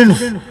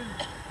स्टूडेंट्स,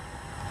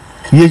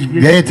 ये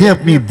गए थे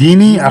अपनी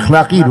दीनी,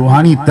 अखलाकी,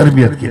 रूहानी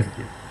तरबियत के।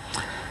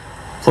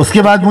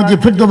 उसके बाद मुझे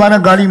फिर दोबारा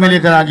गाड़ी में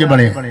लेकर आगे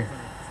बढ़े,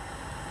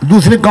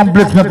 दूसरे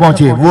कॉम्प्लेक्स में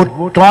पहुंचे।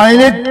 वो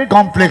टॉयलेट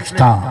कॉम्प्लेक्स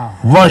था,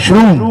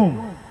 वॉशरूम,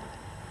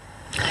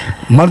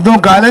 मर्दों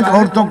का अलग,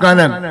 औरतों का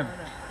अलग।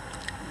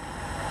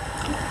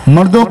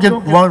 मर्दों के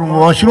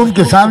वॉशरूम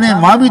के सामने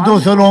वहां भी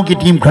 200 लोगों की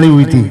टीम खड़ी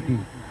हुई थी।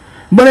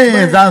 बड़े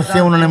एजाज से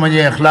उन्होंने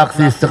मुझे अखलाक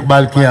से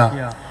इस्तकबाल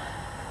किया।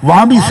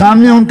 वहां भी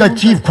सामने उनका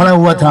चीफ खड़ा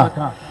हुआ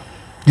था,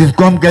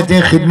 जिसको हम कहते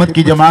हैं खिदमत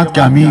की जमात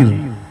का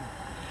अमीर।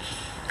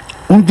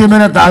 उनके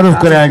मेरा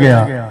तारुफ कराया गया।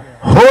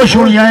 होश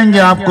उड़ जाएंगे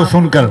आपको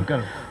सुनकर।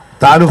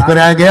 तारुफ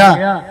कराया गया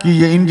कि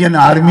ये इंडियन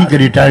आर्मी के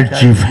रिटायर्ड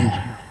चीफ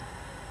हैं,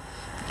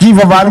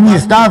 चीफ ऑफ आर्मी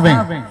स्टाफ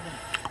हैं,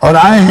 और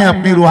आए हैं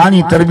अपनी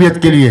रूहानी तरबियत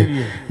के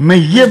लिए। मैं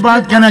ये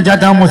बात कहना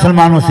चाहता हूं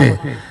मुसलमानों से,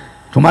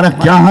 तुम्हारा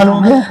क्या हाल हो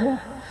गया?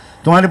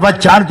 तुम्हारे पास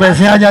 4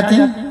 पैसे आ जाते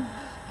हैं,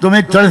 तुम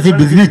एक तरह से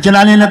बिजनेस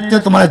चलाने लगते हो,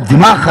 तुम्हारा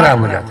दिमाग खराब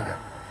हो जाता है।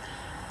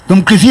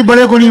 तुम किसी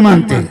बड़े को नहीं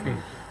मानते,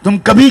 तुम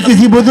कभी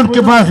किसी बुजुर्ग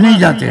के पास नहीं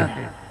जाते,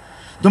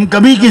 तुम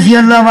कभी किसी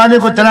अल्लाह वाले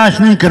को तलाश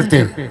नहीं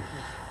करते,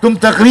 तुम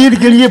तकरीर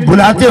के लिए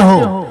बुलाते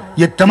हो।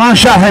 ये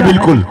तमाशा है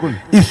बिल्कुल,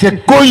 इससे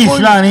कोई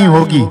इस्लाह नहीं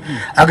होगी।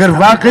 अगर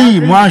वाकई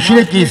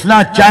मुआशरे की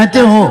इस्लाह चाहते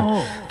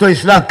हो तो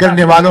इस्लाह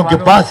करने वालों के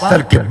पास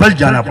सर के बल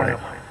जाना पड़ेगा,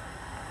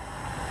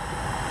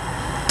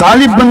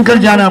 तालिब बनकर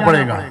जाना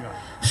पड़ेगा,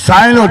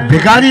 साइल और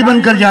भिखारी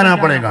बनकर जाना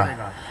पड़ेगा,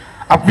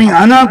 अपनी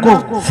अना को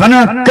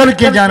फना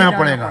करके जाना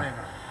पड़ेगा,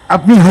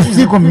 अपनी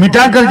हस्ती को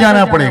मिटाकर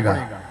जाना पड़ेगा।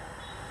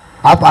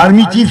 आप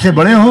आर्मी चीफ से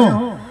बड़े हो,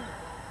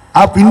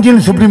 आप इंडियन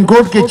सुप्रीम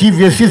कोर्ट के चीफ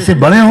जस्टिस से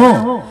बड़े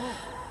हो,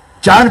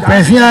 4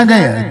 पैसे आ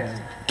गए,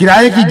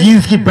 किराए की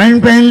जीन्स की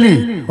पैंट पहन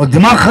ली और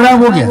दिमाग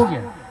खराब हो गया।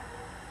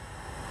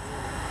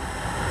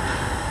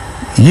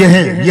 यह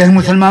है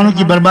मुसलमानों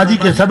की बर्बादी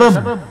के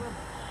सबब।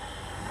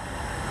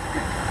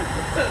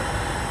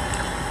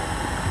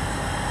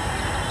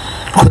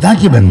 खुदा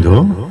की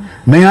बंदो,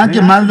 मैं यहां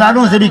के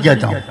मालदारों से भी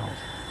कहता हूं,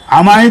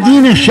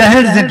 अमायदीन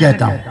शहर से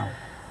कहता हूं,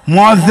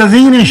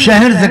 मुअज़्ज़ज़ीन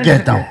शहर से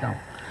कहता हूं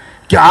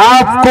कि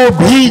आपको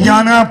भी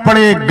जाना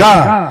पड़ेगा।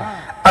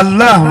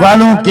 अल्लाह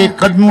वालों के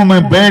कदमों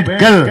में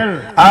बैठकर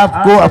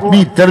आपको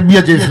अपनी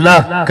तरबियत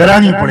इस्लाह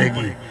करानी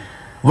पड़ेगी,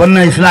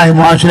 वरना इस्लाह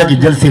मुआशरा की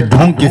जल से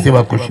ढोंग के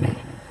सिवा कुछ नहीं।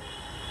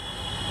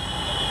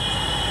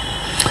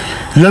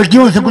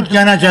 लड़कियों से कुछ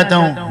कहना चाहता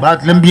हूं,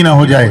 बात लंबी ना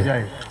हो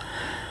जाए।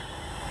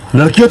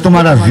 लड़कियों,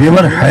 तुम्हारा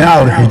जेवर हया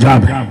और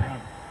हिजाब है।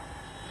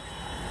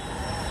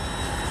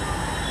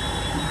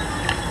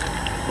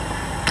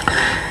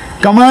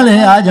 कमाल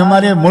है, आज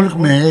हमारे मुल्क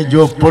में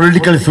जो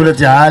पॉलिटिकल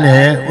सूरत हाल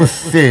है,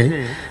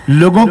 उससे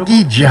लोगों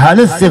की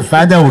जहालत से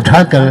फायदा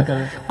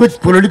उठाकर कुछ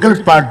पॉलिटिकल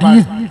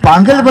पार्टी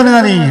पागल बना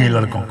रही हैं,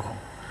 लड़कों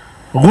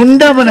को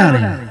गुंडा बना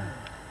रही हैं।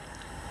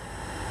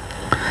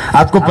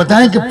 आपको पता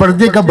है कि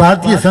पर्दे का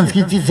भारतीय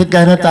संस्कृति से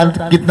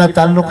कितना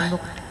ताल्लुक है?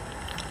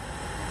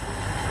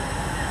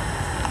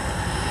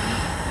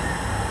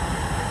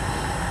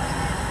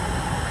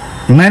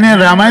 मैंने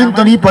रामायण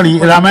तो नहीं पढ़ी,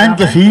 रामायण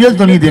के सीरियल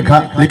तो नहीं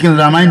देखा, लेकिन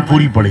रामायण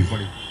पूरी पढ़ी।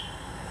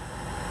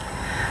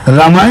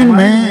 रामायण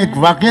में एक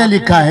वाकया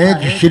लिखा है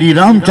कि श्री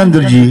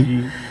रामचंद्र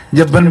जी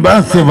जब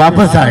वनवास से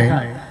वापस आए,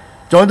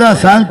 14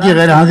 साल की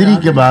गैरहाजिरी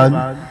के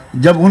बाद,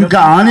 जब उनका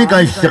आने का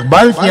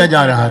इस्तकबाल किया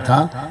जा रहा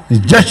था,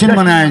 जश्न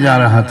मनाया जा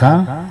रहा था,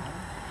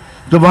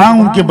 तो वहां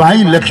उनके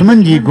भाई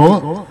लक्ष्मण जी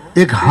को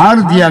एक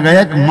हार दिया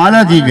गया, एक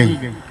माला दी गई,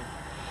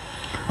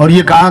 और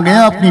ये कहा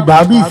गया अपनी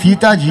भाभी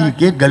सीता जी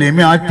के गले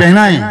में आज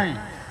पहनाएं।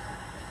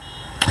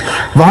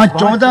 वहां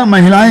 14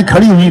 महिलाएं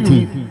खड़ी हुई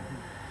थी।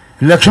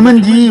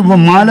 लक्ष्मण जी वो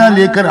माला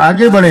लेकर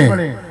आगे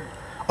बढ़े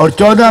और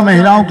 14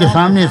 महिलाओं के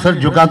सामने सर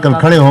झुकाकर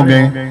खड़े हो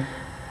गए।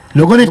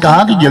 लोगों ने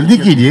कहा कि जल्दी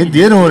कीजिए,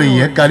 देर हो रही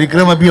है,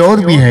 कार्यक्रम अभी और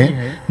भी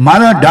है,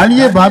 माला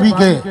डालिए भाभी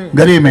के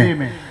गले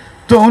में।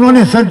 तो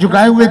उन्होंने सर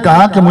झुकाए हुए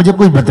कहा कि मुझे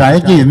कोई बताए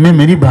कि इनमें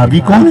मेरी भाभी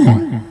कौन है।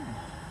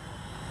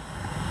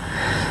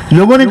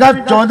 लोगों ने कहा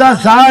 14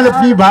 साल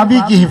अपनी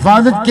भाभी की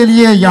हिफाजत के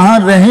लिए यहां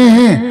रहे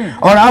हैं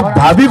और आप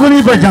भाभी को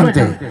नहीं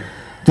पहचानते।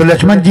 तो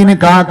लक्ष्मण जी ने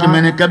कहा कि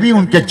मैंने कभी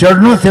उनके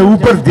चरणों से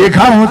ऊपर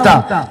देखा होता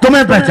तो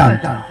मैं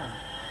पहचानता।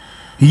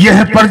 यह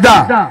है पर्दा,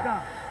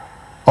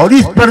 और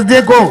इस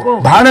पर्दे को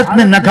भारत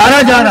में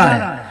नकारा जा रहा है।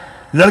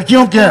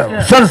 लड़कियों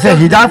के सर से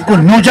हिजाब को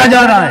नोचा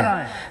जा रहा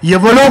है। ये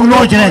वो लोग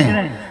नोच रहे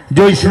हैं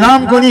जो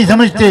इस्लाम को नहीं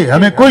समझते।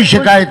 हमें कोई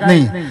शिकायत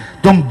नहीं,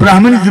 तुम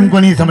ब्राह्मणिज्म को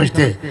नहीं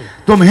समझते,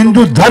 तुम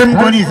हिंदू धर्म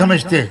को नहीं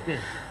समझते,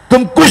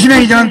 तुम कुछ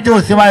नहीं जानते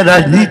हो सिवाय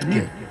राजनीति के।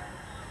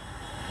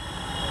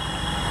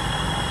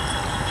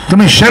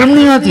 तुम्हें शर्म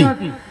नहीं आती?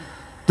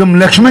 तुम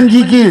लक्ष्मण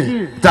जी की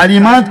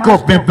तालीमात को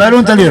अपने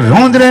पैरों तले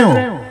रौंद रहे हो।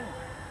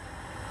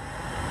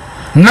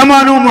 न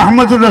मानो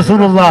मोहम्मद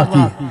रसूलुल्लाह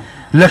की,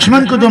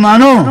 लक्ष्मण को तो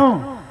मानो,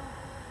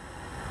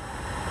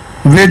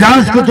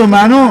 वेदांत को तो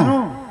मानो।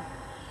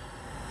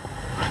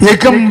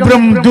 एकम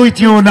ब्रह्म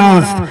द्वितीयो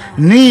नास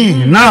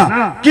नी ना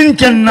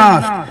किंचन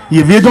नास,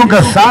 ये वेदों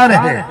का सार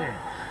है।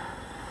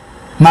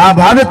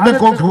 महाभारत में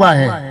कोट हुआ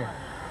है।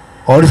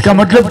 और इसका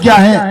मतलब क्या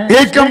है?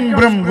 एकम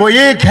ब्रह्म, वो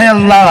एक है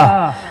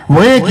अल्लाह,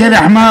 वो एक है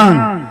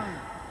रहमान,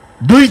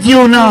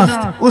 द्वितीयो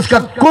नास्त, उसका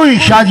कोई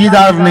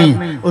साझीदार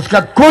नहीं, उसका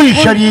कोई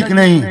शरीक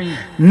नहीं,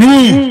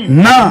 नी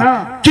ना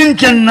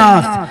किंचन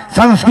नास्त।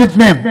 संस्कृत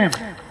में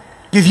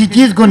किसी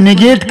चीज को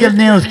निगेट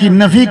करने, उसकी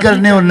नफी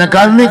करने और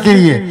नकारने के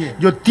लिए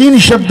जो तीन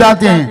शब्द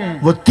आते हैं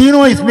वो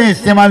तीनों इसमें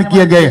इस्तेमाल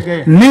किए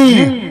गए।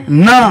 नी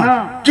ना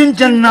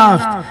किंचन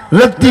नास्त,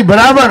 रत्ती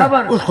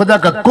बराबर, उस खुदा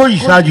का कोई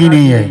साझी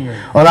नहीं है।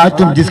 और आज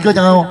तुम जिसको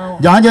चाहो,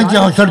 जहां जहां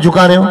चाहो सर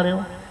झुका रहे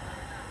हो।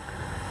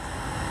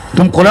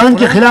 तुम कुरान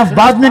के खिलाफ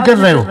बाद में कर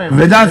रहे हो,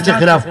 वेदांत के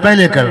खिलाफ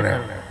पहले कर रहे हो।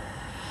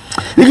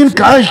 लेकिन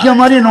काश कि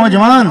हमारे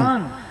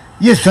नौजवान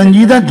ये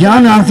संजीदा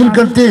ज्ञान हासिल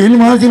करते,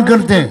 इल्म हासिल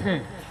करते,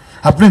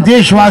 अपने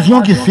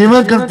देशवासियों की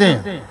सेवा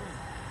करते,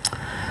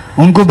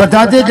 उनको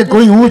बताते कि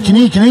कोई ऊंच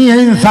नीच नहीं है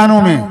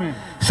इंसानों में,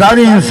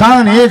 सारे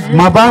इंसान एक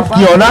माँ बाप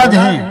की औलाद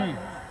हैं,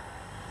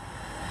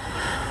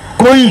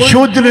 कोई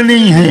शूद्र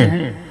नहीं है,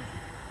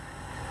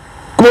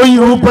 कोई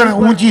ऊपर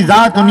ऊंची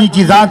जात और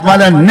नीची जात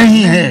वाला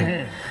नहीं है।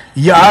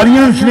 ये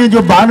आर्यंस ने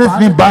जो भारत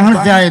में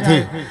बाहर से आए थे,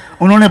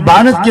 उन्होंने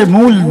भारत के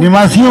मूल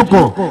निवासियों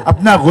को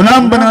अपना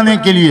गुलाम बनाने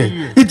के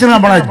लिए इतना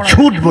बड़ा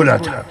झूठ बोला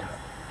था।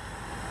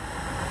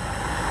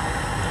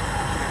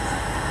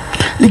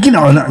 लेकिन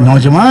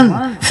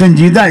नौजवान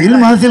संजीदा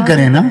इल्म हासिल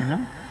करें ना,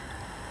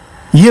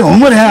 ये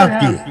उम्र है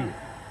आपकी,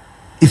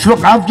 इस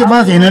वक्त आपके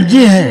पास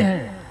एनर्जी है,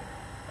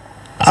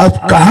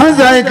 आप कहां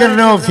जाया कर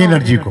रहे हो उस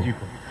एनर्जी को?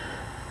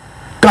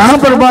 कहां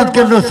बर्बाद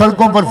कर रहे हो?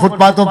 सड़कों पर,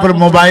 फुटपाथों पर,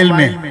 मोबाइल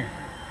में,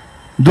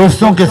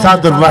 दोस्तों के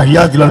साथ और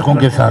वाहियात लड़कों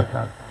के साथ।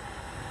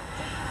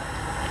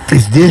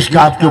 इस देश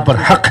का आपके ऊपर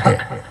हक है।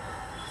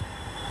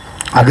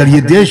 अगर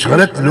ये देश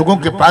गलत लोगों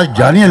के पास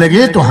जाने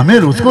लगे तो हमें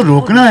उसको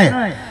रोकना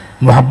है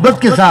मोहब्बत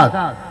के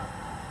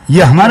साथ।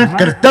 ये हमारा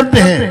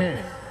कर्तव्य है,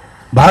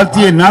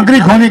 भारतीय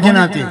नागरिक होने के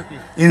नाते,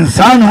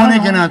 इंसान होने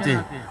के नाते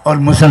और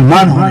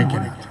मुसलमान होने के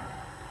नाते।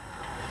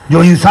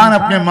 जो इंसान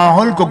अपने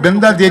माहौल को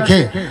गंदा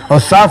देखे और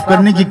साफ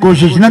करने की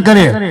कोशिश न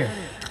करे,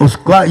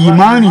 उसका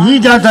ईमान ही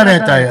जाता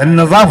रहता है।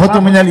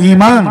 अन-नज़ाफ़तु मिनल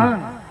ईमान।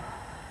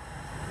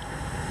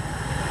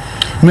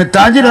 मैं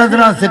ताजिर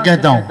हज़रात से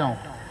कहता हूं,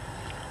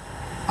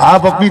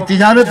 आप अपनी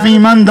तिजारत में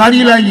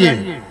ईमानदारी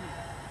लाइए,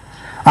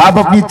 आप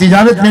अपनी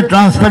तिजारत में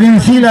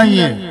ट्रांसपेरेंसी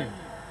लाइए,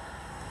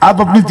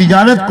 आप अपनी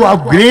तिजारत को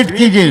अपग्रेड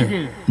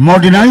कीजिए,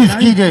 मॉडर्नाइज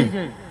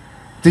कीजिए,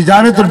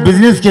 तिजारत और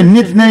बिजनेस के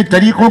नित नए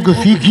तरीकों को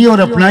सीखिए और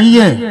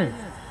अपनाइए,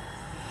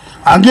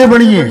 आगे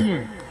बढ़िए,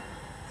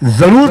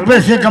 जरूर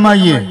पैसे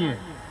कमाइए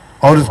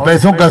और उस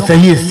पैसों का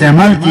सही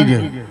इस्तेमाल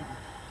कीजिए।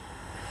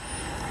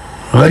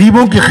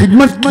 गरीबों की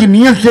खिदमत की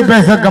नीयत से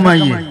पैसा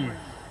कमाइए।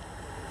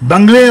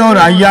 बंगले और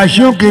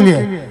अय्याशियों के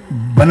लिए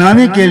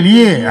बनाने के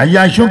लिए,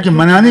 अय्याशियों के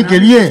मनाने के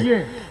लिए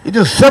ये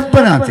तो सब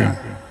बनाते हैं,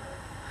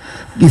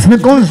 इसमें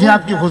कौन सी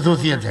आपकी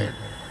खुसूसियत है?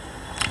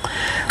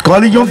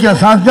 कॉलेजों के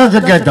असातिज़ा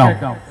से कहता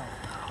हूं,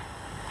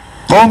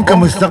 कौम का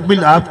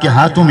मुस्तकबिल आपके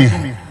हाथों में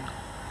है।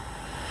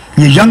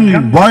 ये यंग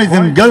बॉयज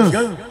एंड गर्ल्स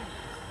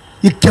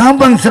ये क्या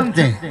बन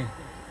सकते हैं?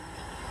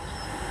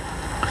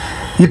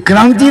 ये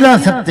क्रांति ला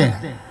सकते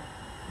हैं,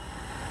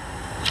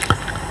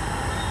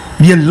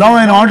 ये लॉ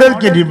एंड ऑर्डर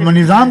के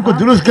निजाम को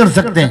दुरुस्त कर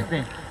सकते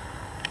हैं।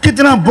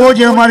 कितना बोझ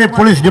है हमारे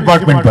पुलिस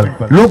डिपार्टमेंट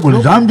पर, लोग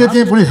इल्जाम देते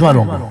हैं पुलिस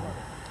वालों पर।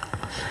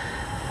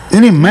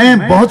 यानी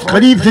मैं बहुत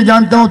करीब से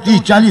जानता हूं,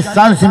 30-40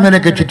 साल से मेरा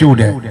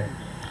एटीट्यूड है।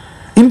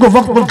 इनको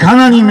वक्त पर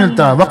खाना नहीं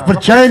मिलता, वक्त पर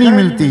चाय नहीं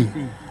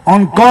मिलती,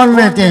 ऑन कॉल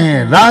रहते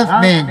हैं, रात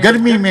में,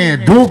 गर्मी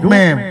में, धूप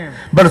में,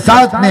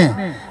 बरसात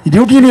में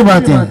ड्यूटी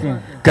निभाते हैं।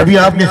 कभी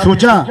आपने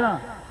सोचा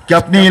कि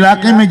अपने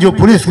इलाके में जो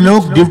पुलिस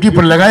लोग ड्यूटी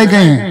पर लगाए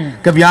गए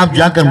हैं, कभी आप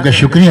जाकर उनका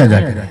शुक्रिया अदा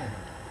करें?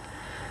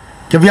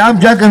 कभी आप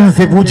जाकर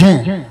उनसे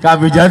पूछें कि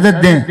आप इजाजत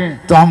दें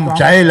तो हम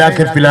चाय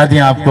लाकर पिला दें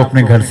आपको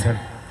अपने घर से?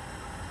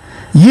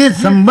 ये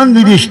संबंध,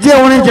 रिश्ते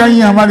होने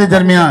चाहिए हमारे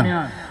दरमियान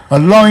और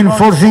लॉ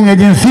इन्फोर्सिंग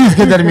एजेंसीज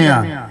के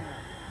दरमियान।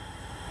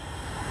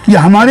 ये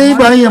हमारे ही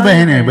भाई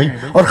बहन है भाई,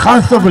 और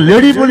खासतौर पर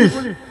लेडी पुलिस।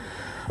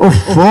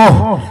 उफ,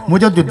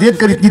 मुझे तो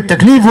देखकर इतनी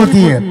तकलीफ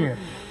होती है।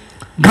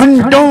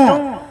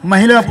 घंटों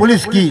महिला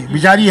पुलिस की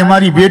बेचारी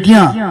हमारी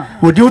बेटियां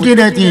वो ड्यूटी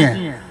रहती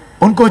हैं,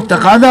 उनको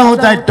तकादा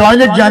होता है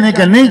टॉयलेट जाने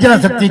का, नहीं जा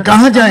सकती।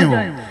 कहां जाएं वो?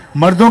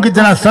 मर्दों की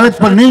तरह सड़क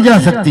पर नहीं जा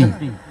सकती।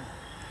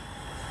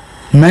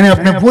 मैंने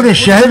अपने पूरे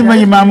शहर में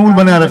ये मामूल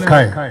बना रखा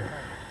है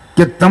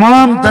कि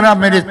तमाम तरह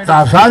मेरे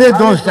सारे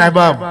दोस्त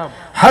अहबाब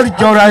हर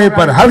चौराहे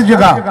पर, हर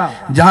जगह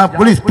जहां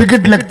पुलिस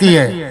पिकेट लगती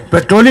है,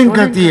 पेट्रोलिंग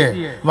करती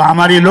है, वहां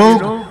हमारे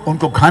लोग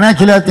उनको खाना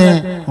खिलाते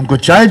हैं, उनको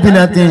चाय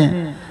पिलाते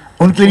हैं,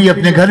 उनके लिए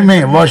अपने घर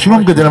में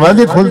वॉशरूम के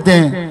दरवाजे खोलते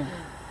हैं।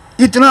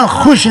 इतना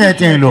खुश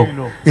रहते हैं लोग।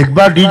 एक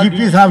बार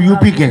डीजीपी साहब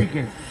यूपी के,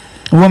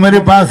 वो मेरे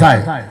पास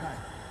आए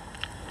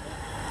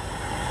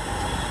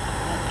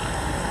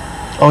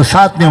और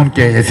साथ में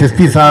उनके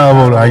एसएसपी साहब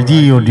और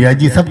आईजी और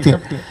डीआईजी सब थे।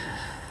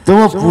 तो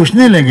वो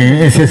पूछने लगे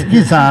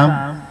एसएसपी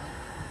साहब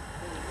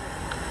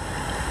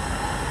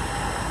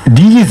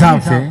डीजी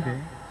साहब से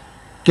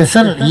कि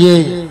सर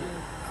ये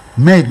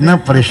मैं इतना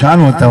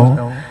परेशान होता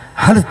हूँ,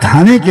 हर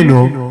थाने के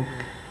लोग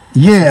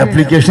ये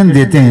एप्लीकेशन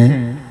देते हैं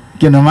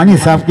कि नुमानी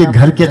साहब के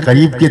घर के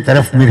करीब की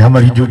तरफ मेरी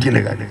हमारी ड्यूटी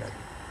लगा देगा।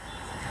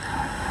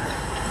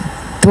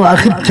 तो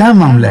आखिर क्या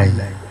मामला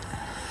है?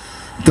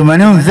 तो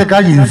मैंने उनसे कहा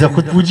इनसे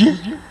खुद पूछिए,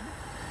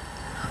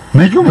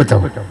 मैं क्यों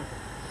बताऊं?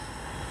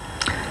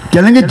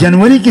 चलेंगे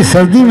जनवरी की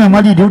सर्दी में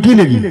हमारी ड्यूटी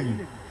लगी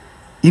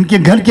इनके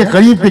घर के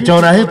करीब के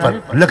चौराहे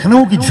पर।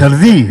 लखनऊ की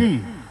सर्दी,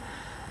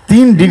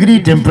 3 डिग्री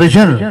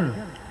टेम्परेचर,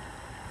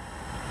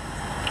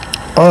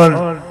 और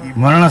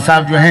मौलाना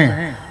साहब जो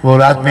हैं वो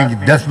रात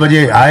में 10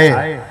 बजे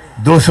आए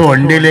 200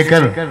 अंडे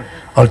लेकर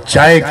और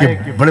चाय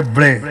के बड़े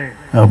बड़े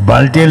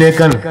बाल्टी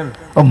लेकर,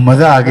 और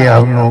मजा आ गया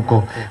हम लोगों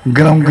को।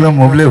 गरम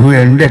गरम उबले हुए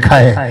अंडे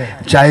खाए,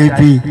 चाय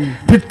पी।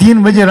 फिर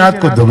 3 बजे रात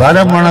को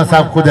दोबारा मौलाना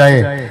साहब खुद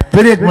आए,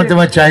 फिर एक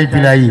मरतबा चाय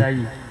पिलाई,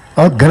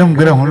 और गरम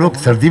गरम हम लोग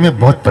सर्दी में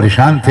बहुत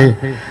परेशान थे।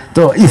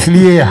 तो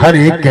इसलिए हर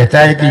एक कहता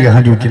है कि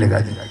यहाँ ड्यूटी लगा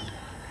दी।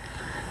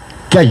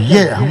 क्या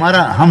ये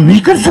हमारा हम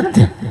नहीं कर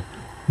सकते?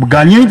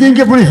 गालियां ही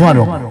देंगे पुलिस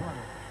वालों को।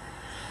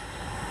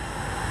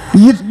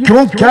 ये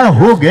क्यों, क्या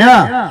हो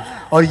गया?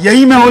 और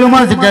यही मैं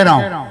उलमा से कह रहा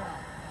हूं,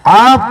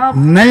 आप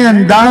नए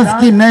अंदाज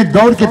की, नए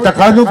दौर के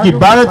तकाज़ों की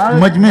बात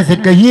मजमे से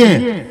कहिए,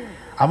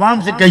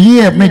 आवाम से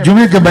कहिए, अपने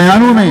जुमे के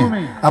बयानों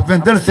में, अपने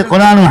दर्स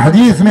कुरान और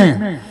हदीस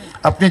में,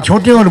 अपने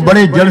छोटे और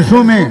बड़े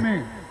जलसों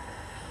में।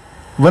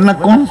 वरना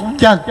कौन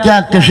क्या क्या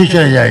कशिश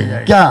रह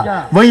जाएगी?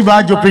 क्या वही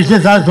बात जो पिछले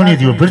साल सुनी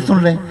थी वो फिर सुन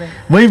रहे हैं,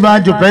 वही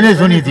बात जो पहले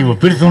सुनी थी वो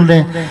फिर सुन रहे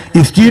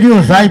हैं।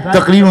 स्टीरियोटाइप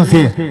तकरीरों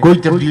से कोई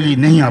तब्दीली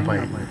नहीं आ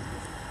पाएगी।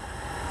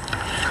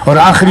 और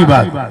आखिरी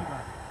बात,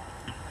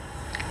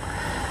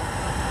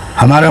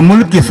 हमारा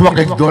मुल्क इस वक्त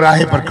एक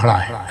दोराहे पर खड़ा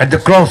है, एट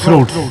द क्रॉस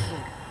रोड्स।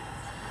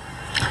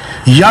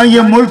 या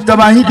ये मुल्क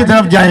तबाही की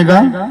तरफ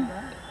जाएगा,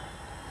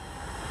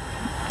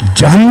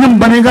 जहन्नम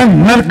बनेगा,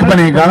 नर्क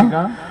बनेगा,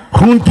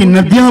 खून की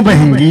नदियां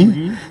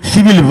बहेंगी,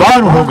 सिविल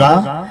वार होगा,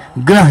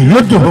 गृह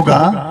युद्ध होगा,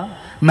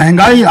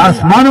 महंगाई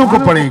आसमानों को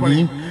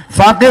पड़ेगी,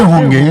 फाके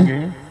होंगे,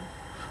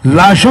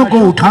 लाशों को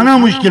उठाना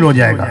मुश्किल हो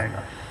जाएगा।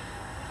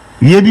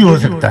 ये भी हो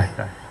सकता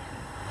है।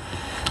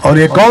 और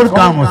एक और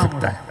काम हो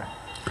सकता है,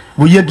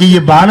 वो ये कि ये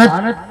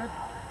भारत,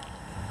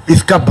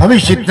 इसका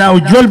भविष्य इतना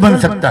उज्जवल बन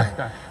सकता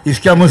है,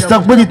 इसका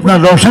मुस्तकबिल इतना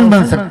रोशन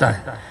बन सकता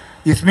है,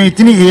 इसमें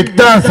इतनी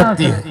एकता आ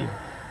सकती है।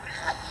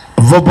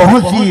 वो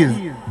बहुत सी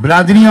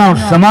बिरादरियां और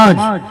समाज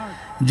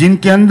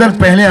जिनके अंदर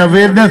पहले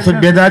अवेयरनेस और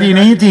बेदारी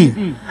नहीं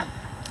थी,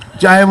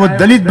 चाहे वो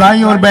दलित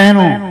भाई और बहन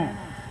हो,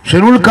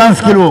 शेड्यूल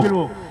कास्ट के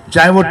लोग,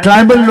 चाहे वो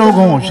ट्राइबल लोग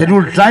हों,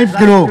 शेड्यूल ट्राइब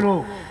के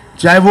लोग,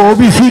 चाहे वो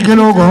ओबीसी के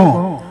लोग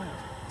हों,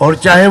 और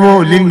चाहे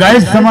वो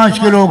लिंगायत समाज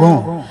के लोग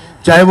हों,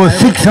 चाहे वो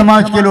सिख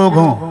समाज के लोग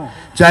हों,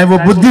 चाहे वो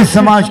बुद्धिस्ट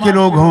समाज के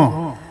लोग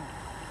हों,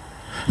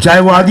 चाहे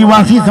वो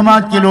आदिवासी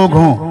समाज के लोग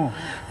हों,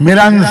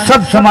 मेरा इन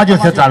सब समाजों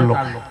से ताल्लुक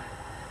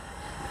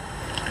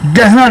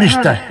गहरा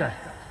रिश्ता है।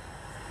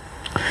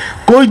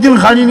 कोई दिन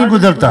खाली नहीं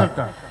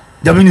गुजरता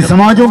जब इन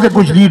समाजों के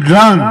कुछ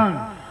लीडरान,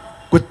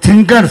 कुछ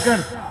थिंकर्स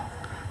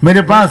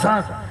मेरे पास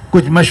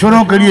कुछ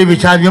मशवरों के लिए,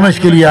 विचार विमर्श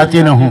के लिए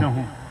आते न हों।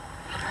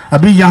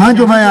 अभी यहां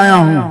जो मैं आया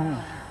हूं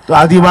तो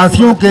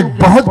आदिवासियों के एक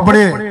बहुत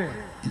बड़े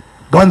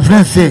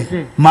कॉन्फ्रेंस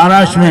से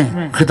महाराष्ट्र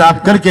में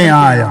खिताब करके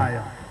यहां आया।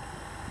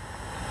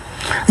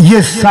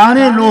 ये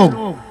सारे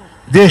लोग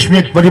देश में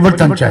एक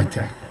परिवर्तन चाहते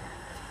हैं,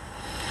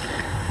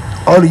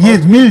 और ये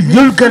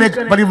मिलजुल कर एक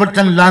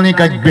परिवर्तन लाने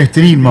का एक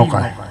बेहतरीन मौका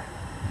है।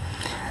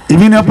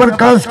 इवन अपर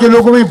कास्ट के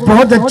लोगों में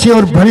बहुत अच्छे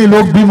और भले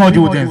लोग भी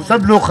मौजूद हैं,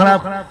 सब लोग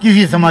खराब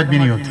किसी समाज में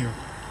नहीं होते।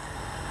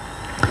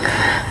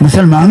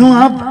 मुसलमानों,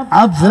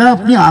 आप जरा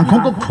अपनी आंखों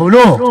को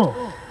खोलो।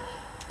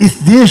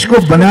 इस देश को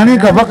बनाने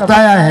का वक्त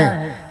आया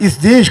है। इस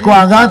देश को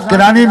आजाद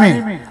कराने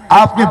में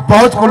आपने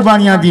बहुत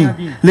कुर्बानियां दी,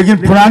 लेकिन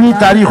पुरानी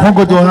तारीखों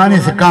को दोहराने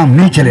से काम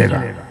नहीं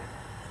चलेगा।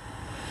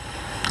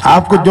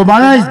 आपको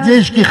दोबारा इस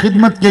देश की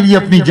खिदमत के लिए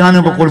अपनी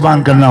जानों को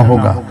कुर्बान करना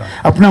होगा,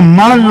 अपना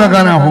माल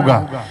लगाना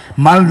होगा।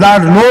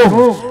 मालदार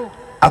लोग,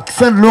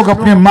 अक्सर लोग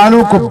अपने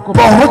मालों को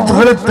बहुत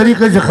गलत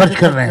तरीके से खर्च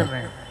कर रहे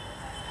हैं,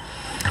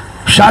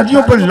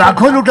 शादियों पर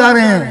लाखों लुटा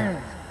रहे हैं।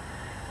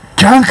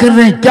 क्या कर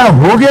रहे हैं? क्या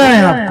हो गया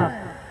है आपको?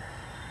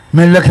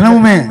 मैं लखनऊ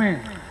में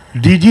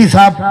डीजी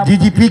साहब,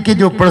 डीजीपी के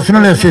जो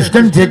पर्सनल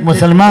असिस्टेंट थे, एक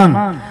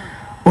मुसलमान,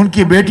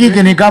 उनकी बेटी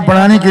के निकाह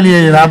पढ़ाने के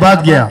लिए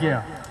इलाहाबाद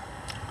गया।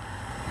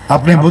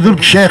 अपने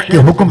बुजुर्ग शेख के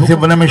हुक्म से,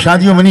 बना मैं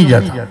शादियों में नहीं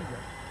जाता।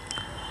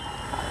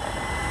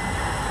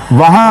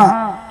 वहां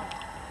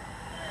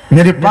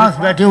मेरे पास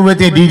बैठे हुए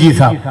थे डीजी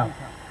साहब।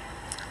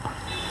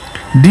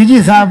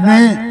 डीजी साहब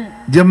ने,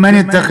 जब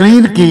मैंने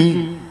तकरीर की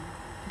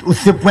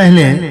उससे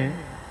पहले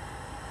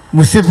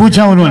मुझसे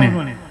पूछा उन्होंने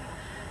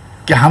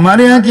कि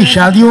हमारे यहाँ की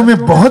शादियों में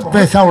बहुत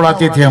पैसा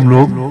उड़ाते थे हम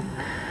लोग,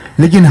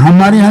 लेकिन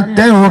हमारे यहाँ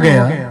तय हो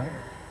गया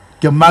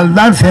कि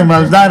मालदार से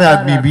मालदार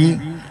आदमी भी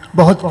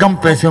बहुत कम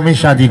पैसों में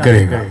शादी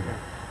करेगा।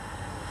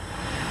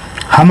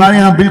 हमारे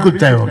यहाँ बिल्कुल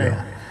तय हो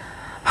गया।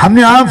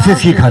 हमने आपसे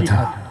सीखा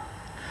था।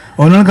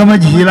 उन्होंने कहा मैं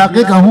जिस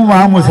इलाके का हूँ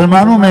वहां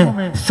मुसलमानों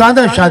में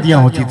सादा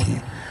शादियां होती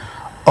थी,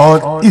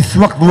 और इस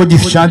वक्त वो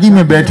जिस शादी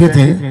में बैठे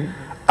थे,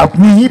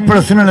 अपनी ही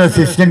पर्सनल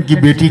असिस्टेंट की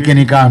बेटी के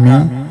निकाह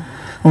में,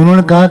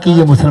 उन्होंने कहा कि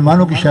ये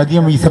मुसलमानों की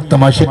शादियों में ये सब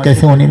तमाशे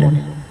कैसे होने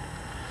लगे।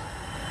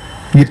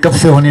 ये कब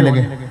से होने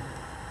लगे?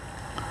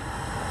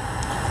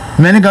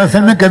 मैंने कहा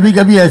असल में कभी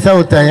कभी ऐसा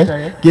होता है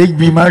कि एक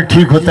बीमार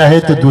ठीक होता है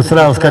तो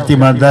दूसरा उसका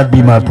तीमारदार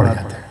बीमार पड़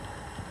जाता है।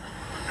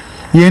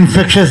 ये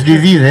इन्फेक्शियस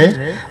डिजीज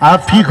है।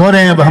 आप ठीक हो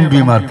रहे हैं, अब हम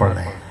बीमार पड़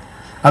रहे हैं।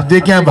 अब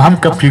देखें अब हम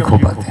कब ठीक हो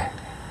पाते हैं।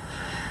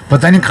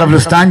 पता नहीं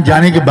कब्रिस्तान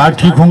जाने के बाद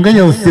ठीक होंगे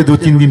या उससे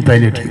 2-3 दिन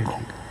पहले ठीक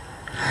होंगे।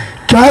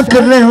 क्या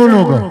कर रहे हो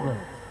लोग?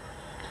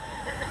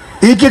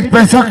 एक एक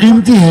पैसा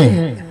कीमती है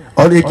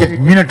और एक एक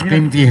मिनट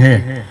कीमती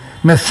है।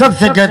 मैं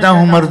सबसे कहता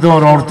हूं मर्दों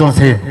और औरतों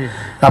से,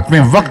 अपने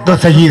वक्त का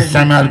सही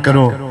इस्तेमाल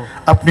करो,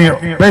 अपने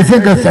पैसे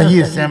का सही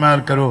इस्तेमाल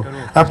करो,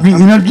 अपनी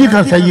एनर्जी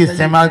का सही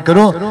इस्तेमाल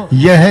करो।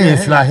 यह है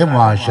इस्लाह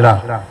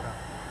मुआशरा।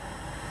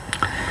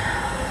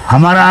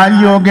 हमारा हाल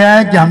ये हो गया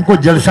है कि हमको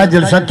जलसा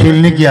जलसा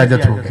खेलने की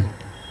आदत हो गई।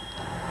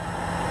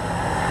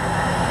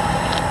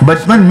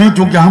 बचपन में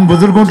चूंकि हम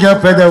बुजुर्गों के यहाँ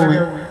पैदा हुए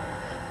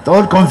तो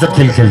और कौन सा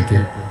खेल खेलते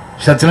हैं?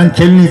 शतरंज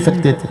खेल नहीं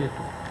सकते थे,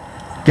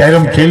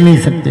 कैरम खेल नहीं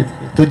सकते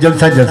थे, तो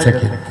जलसा जलसा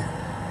खेलते।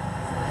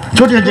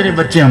 छोटे छोटे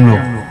बच्चे हम लोग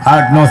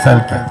 8-9 साल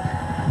के,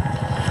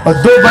 और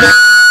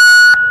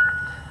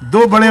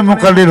दो बड़े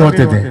मुकर्रिर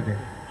होते थे,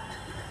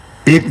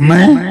 एक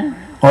मैं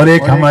और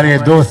एक हमारे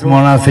दोस्त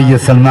मौलाना सैयद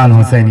सलमान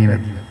हुसैनी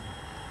रजी।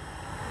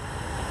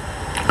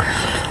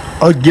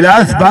 और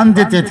गिलास बांध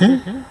देते थे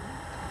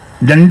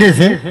डंडे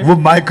से, वो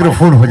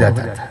माइक्रोफोन हो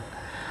जाता था।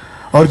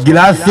 और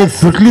गिलास से एक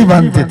सुतली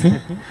बांधते थे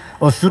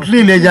और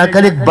सुतली ले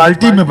जाकर एक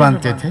बाल्टी में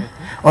बांधते थे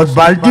और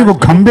बाल्टी वो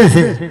खंबे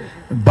से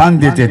बांध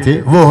देते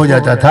थे, वो हो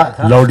जाता था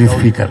लाउड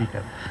स्पीकर।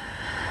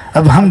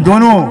 अब हम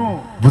दोनों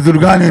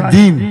बुजुर्गान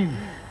दीन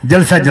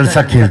जलसा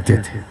जलसा खेलते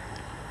थे।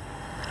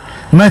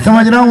 मैं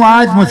समझ रहा हूं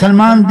आज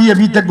मुसलमान भी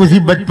अभी तक उसी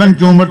बचपन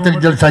की उम्र तक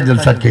जलसा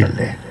जलसा खेल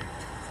रहे हैं।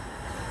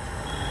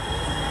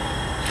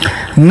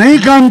 नहीं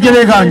काम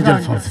चलेगा इन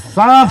जलसों से,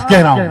 साफ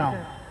कह रहा हूं।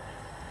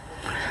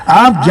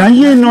 आप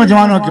जाइए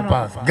नौजवानों के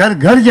पास, घर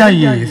घर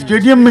जाइए,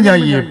 स्टेडियम में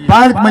जाइए,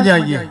 पार्क में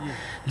जाइए,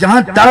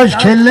 जहां ताश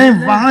खेल रहे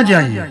हैं वहां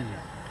जाइए,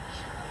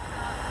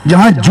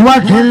 जहां जुआ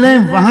खेल रहे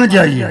हैं वहां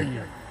जाइए,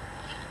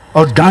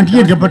 और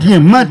डांटिए झपटिए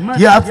मत।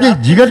 ये आपके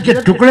जिगर के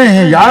टुकड़े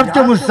हैं, ये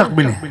आपके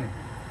मुस्तकबिल हैं।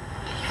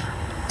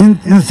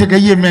 इनसे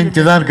कहिए मैं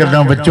इंतजार कर रहा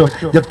हूं बच्चों,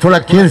 जब थोड़ा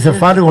खेल से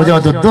फारिग हो जाओ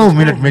तो 2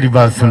 मिनट मेरी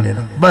बात सुन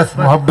लेना, बस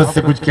मोहब्बत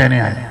से कुछ कहने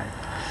आए।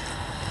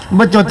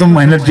 बच्चों तुम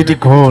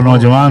एनर्जेटिक हो,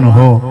 नौजवान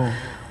हो,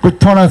 कुछ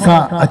थोड़ा सा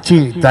अच्छी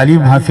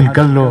तालीम हासिल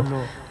कर लो,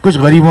 कुछ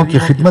गरीबों की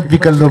खिदमत भी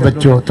कर लो।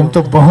 बच्चों तुम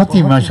तो बहुत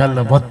ही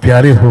माशाल्लाह बहुत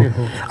प्यारे हो।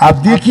 आप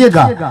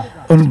देखिएगा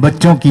उन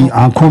बच्चों की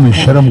आंखों में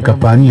शर्म का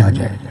पानी आ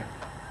जाएगा,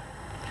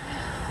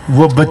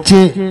 वो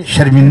बच्चे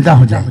शर्मिंदा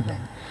हो जाएंगे।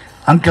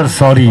 अंकल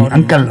सॉरी,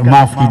 अंकल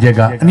माफ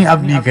कीजिएगा, नहीं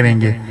अब नहीं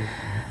करेंगे।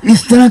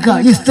 इस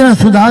तरह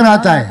सुधार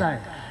आता है,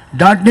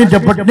 डांटने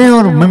झपटने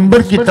और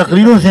मेंबर की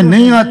तकरीरों से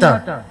नहीं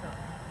आता।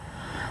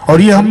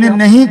 और ये हमने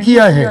नहीं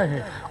किया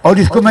है, और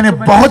इसको मैंने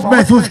बहुत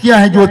महसूस किया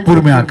है जोधपुर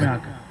में आकर,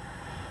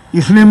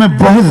 इसलिए मैं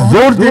बहुत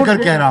जोर देकर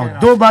कह रहा हूं।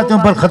 2 बातों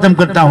पर खत्म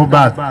करता हूं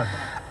बात।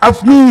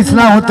 अपनी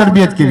इस्लाह और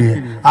तरबियत के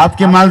लिए,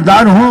 आपके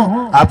मालदार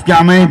हो, आपके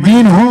आमाए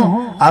दीन हो,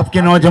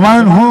 आपके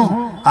नौजवान हो,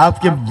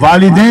 आपके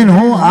वालिदैन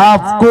हो,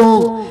 आपको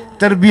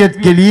तरबियत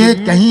के लिए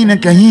कहीं न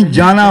कहीं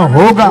जाना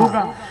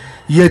होगा।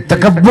 ये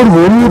तकब्बुर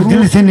गुरूर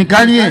दिल से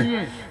निकालिए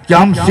कि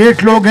हम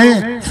सेठ लोग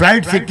हैं,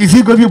 फ्लाइट से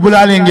किसी को भी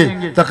बुला लेंगे,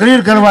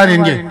 तकरीर करवा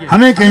लेंगे,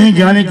 हमें कहीं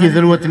जाने की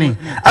जरूरत नहीं।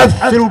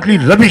 एब्सोल्युटली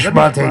रबिश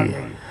बात है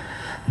ये।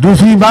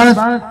 दूसरी बात,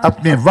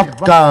 अपने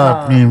वक्त का,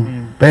 अपने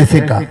पैसे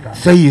का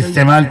सही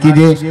इस्तेमाल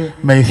कीजिए।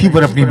 मैं इसी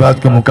पर अपनी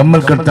बात को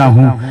मुकम्मल करता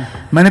हूँ।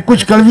 मैंने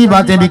कुछ कड़वी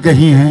बातें भी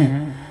कही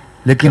हैं,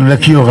 लेकिन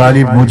रखियो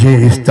गालिब मुझे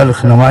इस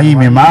तल्ख नवाई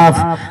में माफ।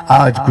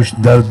 आज कुछ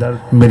दर्द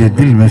मेरे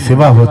दिल में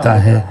सिवा होता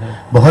है।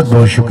 बहुत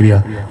बहुत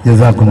शुक्रिया।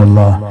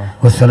 जज़ाकुमुल्लाह।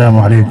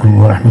 वस्सलामु अलैकुम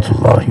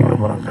वरहमतुल्लाहि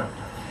वबरकातुहू।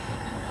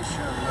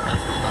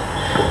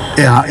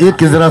 हाँ,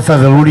 एक जरा सा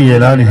जरूरी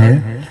ऐलान है।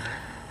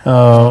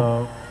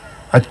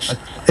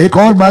 एक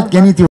और बात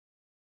कहनी थी।